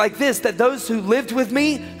looks like this, that those who lived with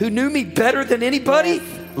me, who knew me better than anybody,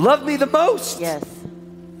 loved me the most. Yes.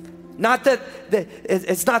 Not that,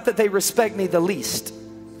 it's not that they respect me the least.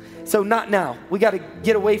 So not now. We got to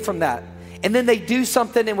get away from that. And then they do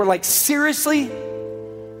something and we're like, seriously?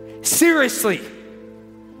 Seriously?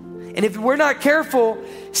 And if we're not careful,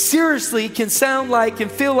 seriously can sound like and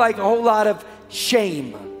feel like a whole lot of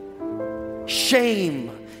shame.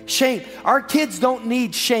 Shame. Shame. Our kids don't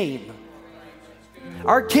need shame.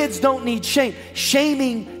 Our kids don't need shame.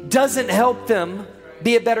 Shaming doesn't help them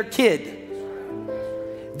be a better kid.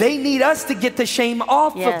 They need us to get the shame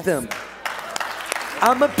off of them.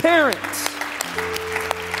 I'm a parent.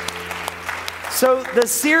 So the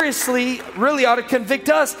seriously really ought to convict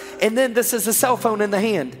us. And then this is a cell phone in the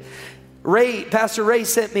hand. Pastor Ray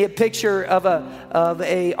sent me a picture of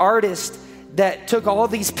a artist that took all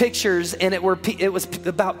these pictures, and it was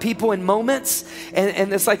about people in moments,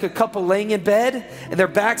 and it's like a couple laying in bed, and their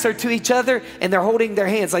backs are to each other, and they're holding their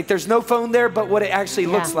hands. Like there's no phone there, but what it actually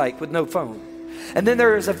looks like with no phone. And then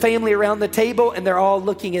there's a family around the table, and they're all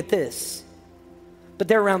looking at this. But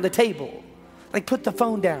they're around the table. Like, put the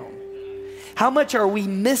phone down. How much are we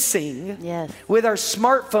missing with our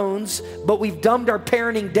smartphones, but we've dumbed our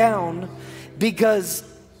parenting down because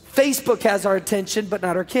Facebook has our attention, but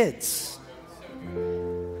not our kids.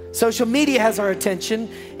 Social media has our attention,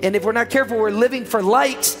 and if we're not careful, we're living for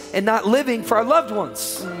likes and not living for our loved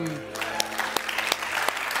ones.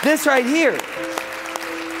 This right here,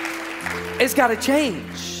 it's got to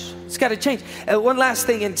change. It's got to change. One last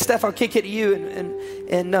thing, and Steph, I'll kick it to you.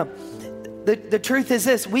 The truth is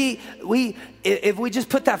this: if we just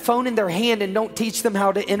put that phone in their hand and don't teach them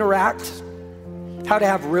how to interact, how to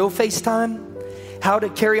have real FaceTime, how to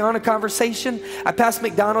carry on a conversation. I passed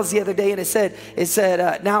McDonald's the other day and it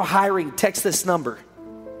said now hiring, text this number.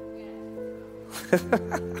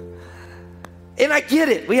 And I get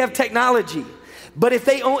it, we have technology. But if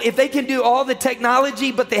they can do all the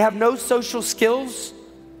technology but they have no social skills,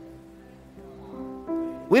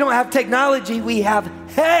 we don't have technology, we have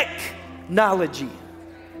heck-nology.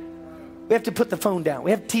 We have to put the phone down.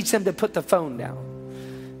 We have to teach them to put the phone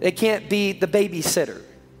down. They can't be the babysitter.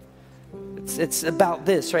 It's about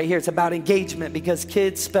this right here. It's about engagement, because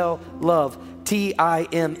kids spell love,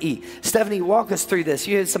 T-I-M-E. Stephanie, walk us through this.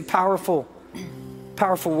 You had some powerful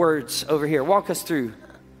words over here. Walk us through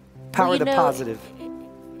power of the positive.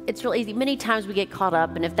 it's real easy. Many times we get caught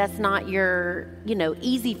up, and if that's not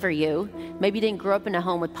easy for you, maybe you didn't grow up in a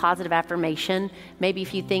home with positive affirmation. Maybe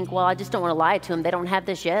if you think, well, I just don't want to lie to them. They don't have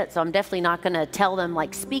this yet, so I'm definitely not going to tell them,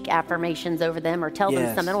 like, speak affirmations over them or tell them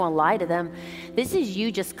something. I don't want to lie to them. This is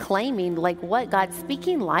you just claiming, like, what God's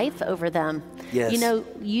speaking life over them. Yes.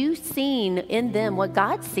 You seeing in them what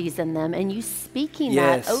God sees in them, and you speaking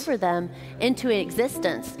that over them into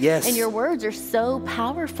existence. Yes. And your words are so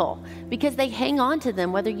powerful because they hang on to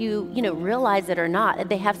them, whether you realize it or not. And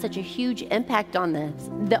they have such a huge impact on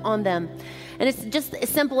them. And it's just as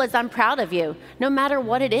simple as, I'm proud of you, no matter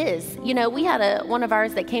what it is. We had one of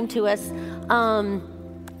ours that came to us,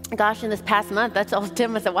 in this past month. That's all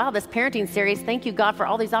Tim. I said, wow, this parenting series, thank you, God, for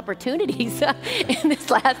all these opportunities in this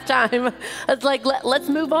last time. I was like, let's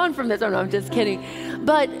move on from this. Oh, no, I'm just kidding.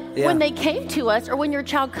 But when they came to us, or when your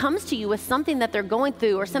child comes to you with something that they're going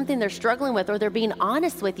through or something they're struggling with, or they're being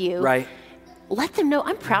honest with you, let them know,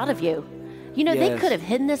 I'm proud of you. They could have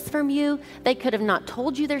hidden this from you. They could have not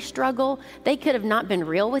told you their struggle. They could have not been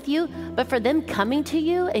real with you. But for them coming to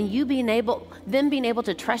you and you being able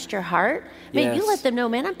to trust your heart, man, you let them know,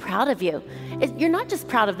 man, I'm proud of you. You're not just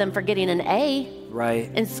proud of them for getting an A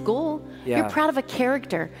in school. You're proud of a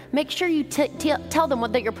character. Make sure you tell them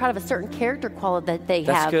that you're proud of a certain character quality that they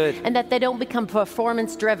have. Good. And that they don't become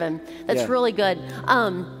performance driven. That's really good.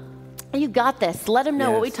 You got this. Let them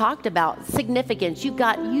know what we talked about. Significance.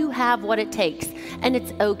 You have what it takes, and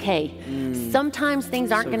it's okay. Sometimes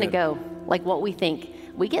things aren't going to go like what we think.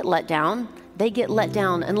 We get let down. They get let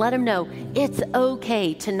down, and let them know it's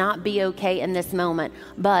okay to not be okay in this moment,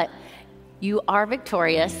 but you are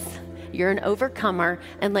victorious. You're an overcomer,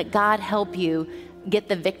 and let God help you get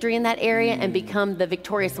the victory in that area and become the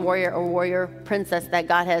victorious warrior or warrior princess that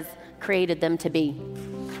God has created them to be.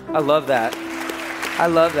 I love that. I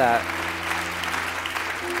love that.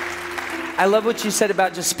 I love what you said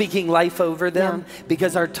about just speaking life over them,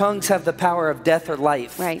 because our tongues have the power of death or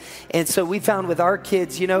life. Right. And so we found with our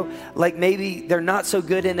kids, like maybe they're not so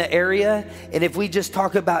good in an area, and if we just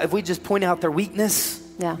point out their weakness,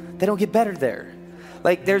 they don't get better there.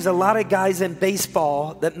 Like there's a lot of guys in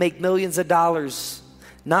baseball that make millions of dollars,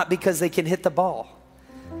 not because they can hit the ball,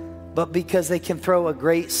 but because they can throw a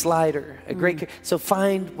great slider, so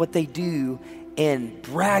find what they do and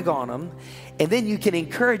brag on them. And then you can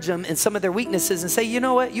encourage them in some of their weaknesses and say, you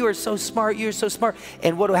know what, you are so smart, you're so smart.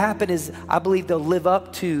 And what will happen is, I believe they'll live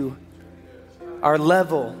up to our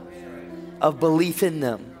level of belief in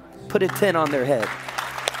them. Put a 10 on their head.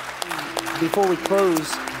 Before we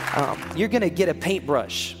close, you're going to get a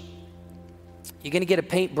paintbrush. You're going to get a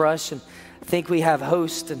paintbrush, and I think we have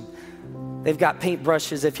hosts, and they've got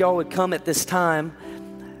paintbrushes. If y'all would come at this time,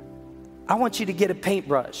 I want you to get a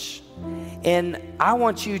paintbrush. And I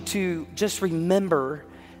want you to just remember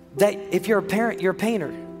that if you're a parent, you're a painter.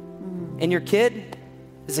 And your kid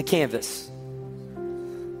is a canvas.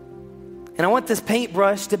 And I want this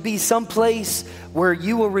paintbrush to be someplace where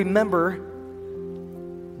you will remember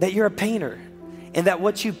that you're a painter. And that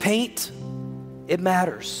what you paint, it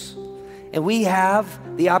matters. And we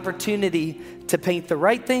have the opportunity to paint the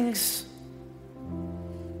right things.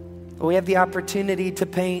 We have the opportunity to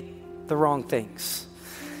paint the wrong things.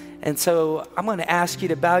 And so I'm going to ask you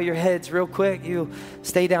to bow your heads real quick. You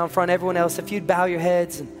stay down front. Everyone else, if you'd bow your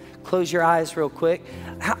heads and close your eyes real quick.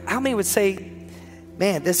 How many would say,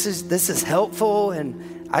 man, this is helpful,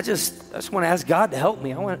 and I just want to ask God to help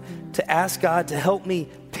me. I want to ask God to help me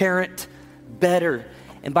parent better.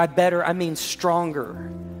 And by better, I mean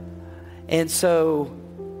stronger. And so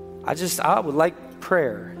I would like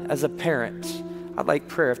prayer as a parent. I'd like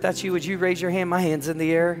prayer. If that's you, would you raise your hand? My hand's in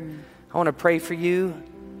the air. I want to pray for you.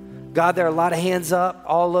 God, there are a lot of hands up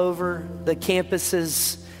all over the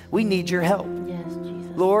campuses. We need your help. Yes,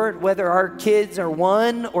 Jesus. Lord, whether our kids are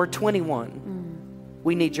 1 or 21,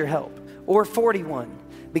 we need your help. Or 41,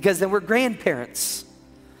 because then we're grandparents.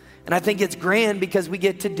 And I think it's grand because we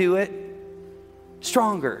get to do it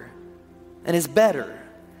stronger and it's better.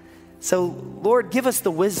 So, Lord, give us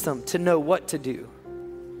the wisdom to know what to do,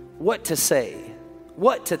 what to say,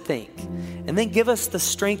 what to think. And then give us the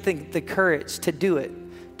strength and the courage to do it,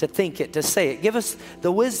 to think it, to say it. Give us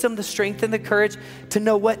the wisdom, the strength, and the courage to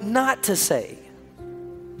know what not to say,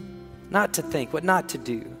 not to think, what not to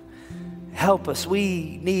do. Help us.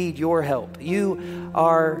 We need your help. You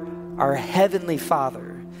are our Heavenly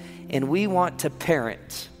Father, and we want to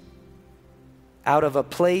parent out of a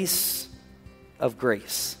place of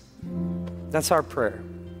grace. That's our prayer.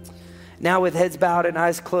 Now, with heads bowed and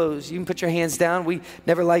eyes closed, you can put your hands down. We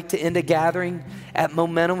never like to end a gathering at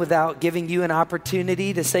Momentum without giving you an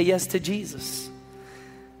opportunity to say yes to Jesus.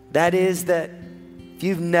 That is that if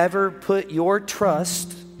you've never put your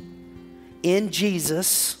trust in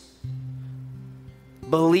Jesus,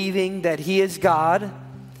 believing that he is God,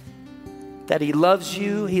 that he loves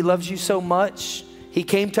you so much. He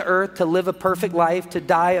came to earth to live a perfect life, to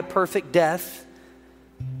die a perfect death.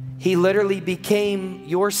 He literally became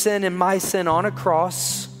your sin and my sin on a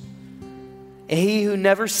cross. And he who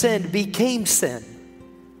never sinned became sin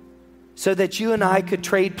so that you and I could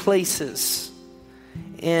trade places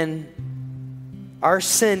and our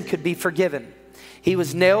sin could be forgiven. He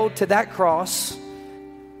was nailed to that cross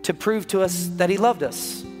to prove to us that he loved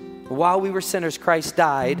us. While we were sinners, Christ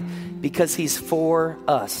died because he's for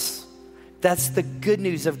us. That's the good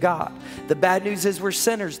news of God. The bad news is we're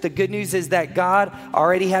sinners. The good news is that God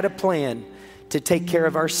already had a plan to take care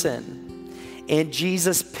of our sin. And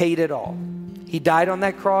Jesus paid it all. He died on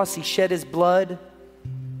that cross. He shed his blood,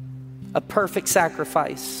 a perfect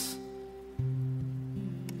sacrifice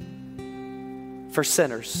for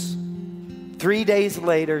sinners. 3 days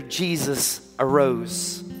later, Jesus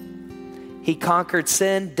arose. He conquered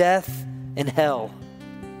sin, death, and hell.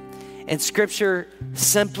 And Scripture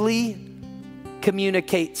simply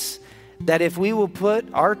communicates that if we will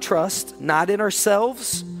put our trust not in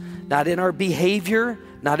ourselves, not in our behavior,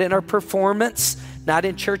 not in our performance, not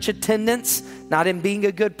in church attendance, not in being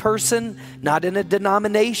a good person, not in a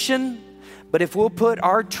denomination, but if we'll put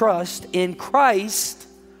our trust in Christ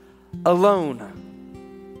alone,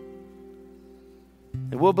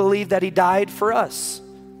 and we'll believe that he died for us.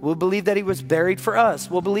 We'll believe that he was buried for us.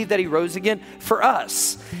 We'll believe that he rose again for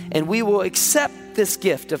us. And we will accept this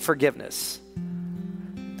gift of forgiveness,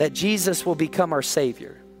 that Jesus will become our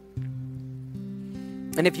Savior.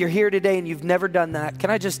 And if you're here today and you've never done that, can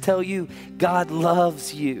I just tell you, God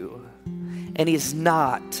loves you and he's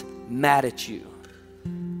not mad at you.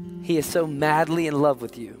 He is so madly in love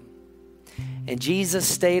with you. And Jesus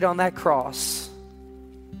stayed on that cross.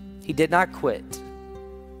 He did not quit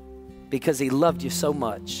because he loved you so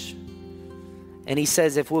much. And he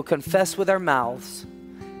says, if we'll confess with our mouths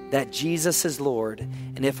that Jesus is Lord,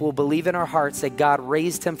 and if we'll believe in our hearts that God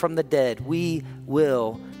raised him from the dead, we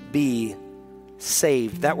will be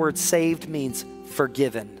saved. That word saved means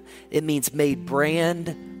forgiven. It means made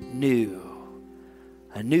brand new,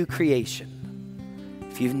 a new creation.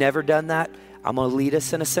 If you've never done that, I'm going to lead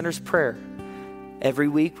us in a sinner's prayer. Every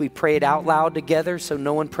week we pray it out loud together so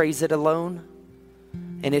no one prays it alone.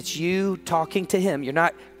 And it's you talking to him. You're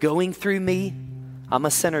not going through me. I'm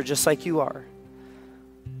a sinner just like you are.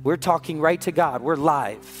 We're talking right to God. We're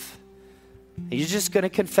live. And you're just going to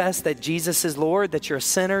confess that Jesus is Lord, that you're a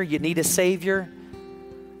sinner, you need a Savior,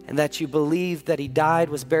 and that you believe that he died,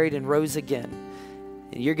 was buried, and rose again.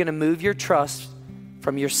 And you're going to move your trust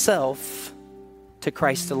from yourself to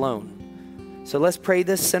Christ alone. So let's pray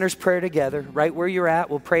this sinner's prayer together, right where you're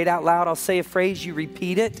at. We'll pray it out loud. I'll say a phrase, you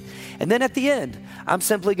repeat it. And then at the end, I'm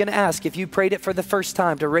simply going to ask if you prayed it for the first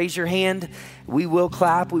time to raise your hand. We will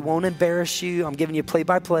clap. We won't embarrass you. I'm giving you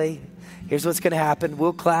play-by-play. Here's what's going to happen.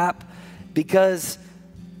 We'll clap because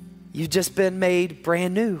you've just been made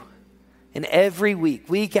brand new. And every week,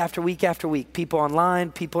 week after week after week, people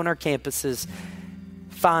online, people in our campuses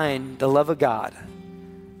find the love of God,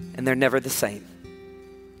 and they're never the same.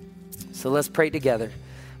 So let's pray together.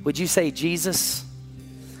 Would you say, Jesus,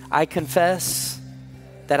 I confess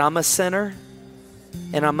that I'm a sinner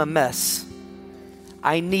and I'm a mess.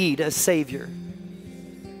 I need a Savior.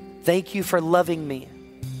 Thank you for loving me.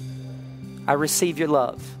 I receive your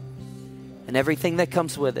love and everything that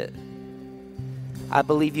comes with it. I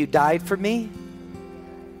believe you died for me.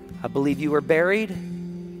 I believe you were buried.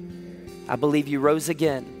 I believe you rose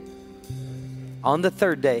again on the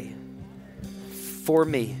third day for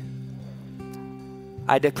me.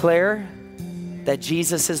 I declare that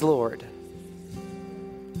Jesus is Lord.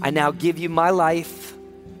 I now give you my life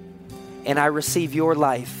and I receive your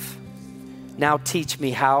life. Now teach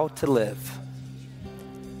me how to live.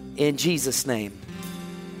 In Jesus' name,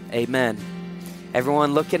 amen.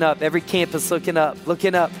 Everyone looking up, every campus looking up.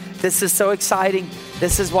 This is so exciting.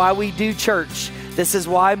 This is why we do church. This is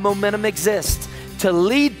why Momentum exists, to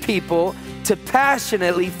lead people to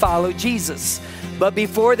passionately follow Jesus. But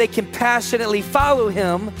before they can passionately follow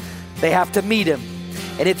him, they have to meet him.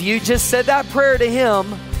 And if you just said that prayer to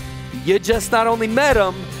him, you just not only met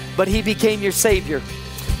him, but he became your Savior.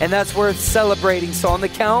 And that's worth celebrating. So on the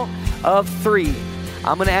count of 3,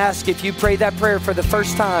 I'm going to ask if you prayed that prayer for the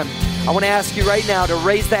first time. I want to ask you right now to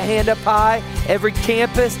raise that hand up high. Every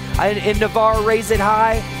campus, in Navarre, raise it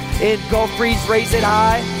high. In Gulf Breeze, raise it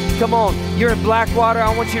high. Come on, you're in Blackwater,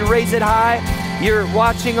 I want you to raise it high. You're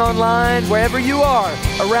watching online, wherever you are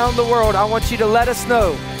around the world, I want you to let us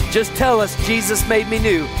know. Just tell us, Jesus made me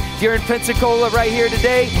new. If you're in Pensacola right here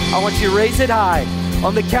today, I want you to raise it high.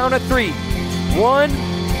 On the count of 3, 1,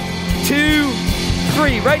 2,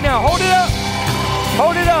 3. Right now, hold it up.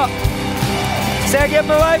 Hold it up. Say, I give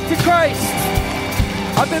my life to Christ.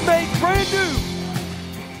 I've been made brand new.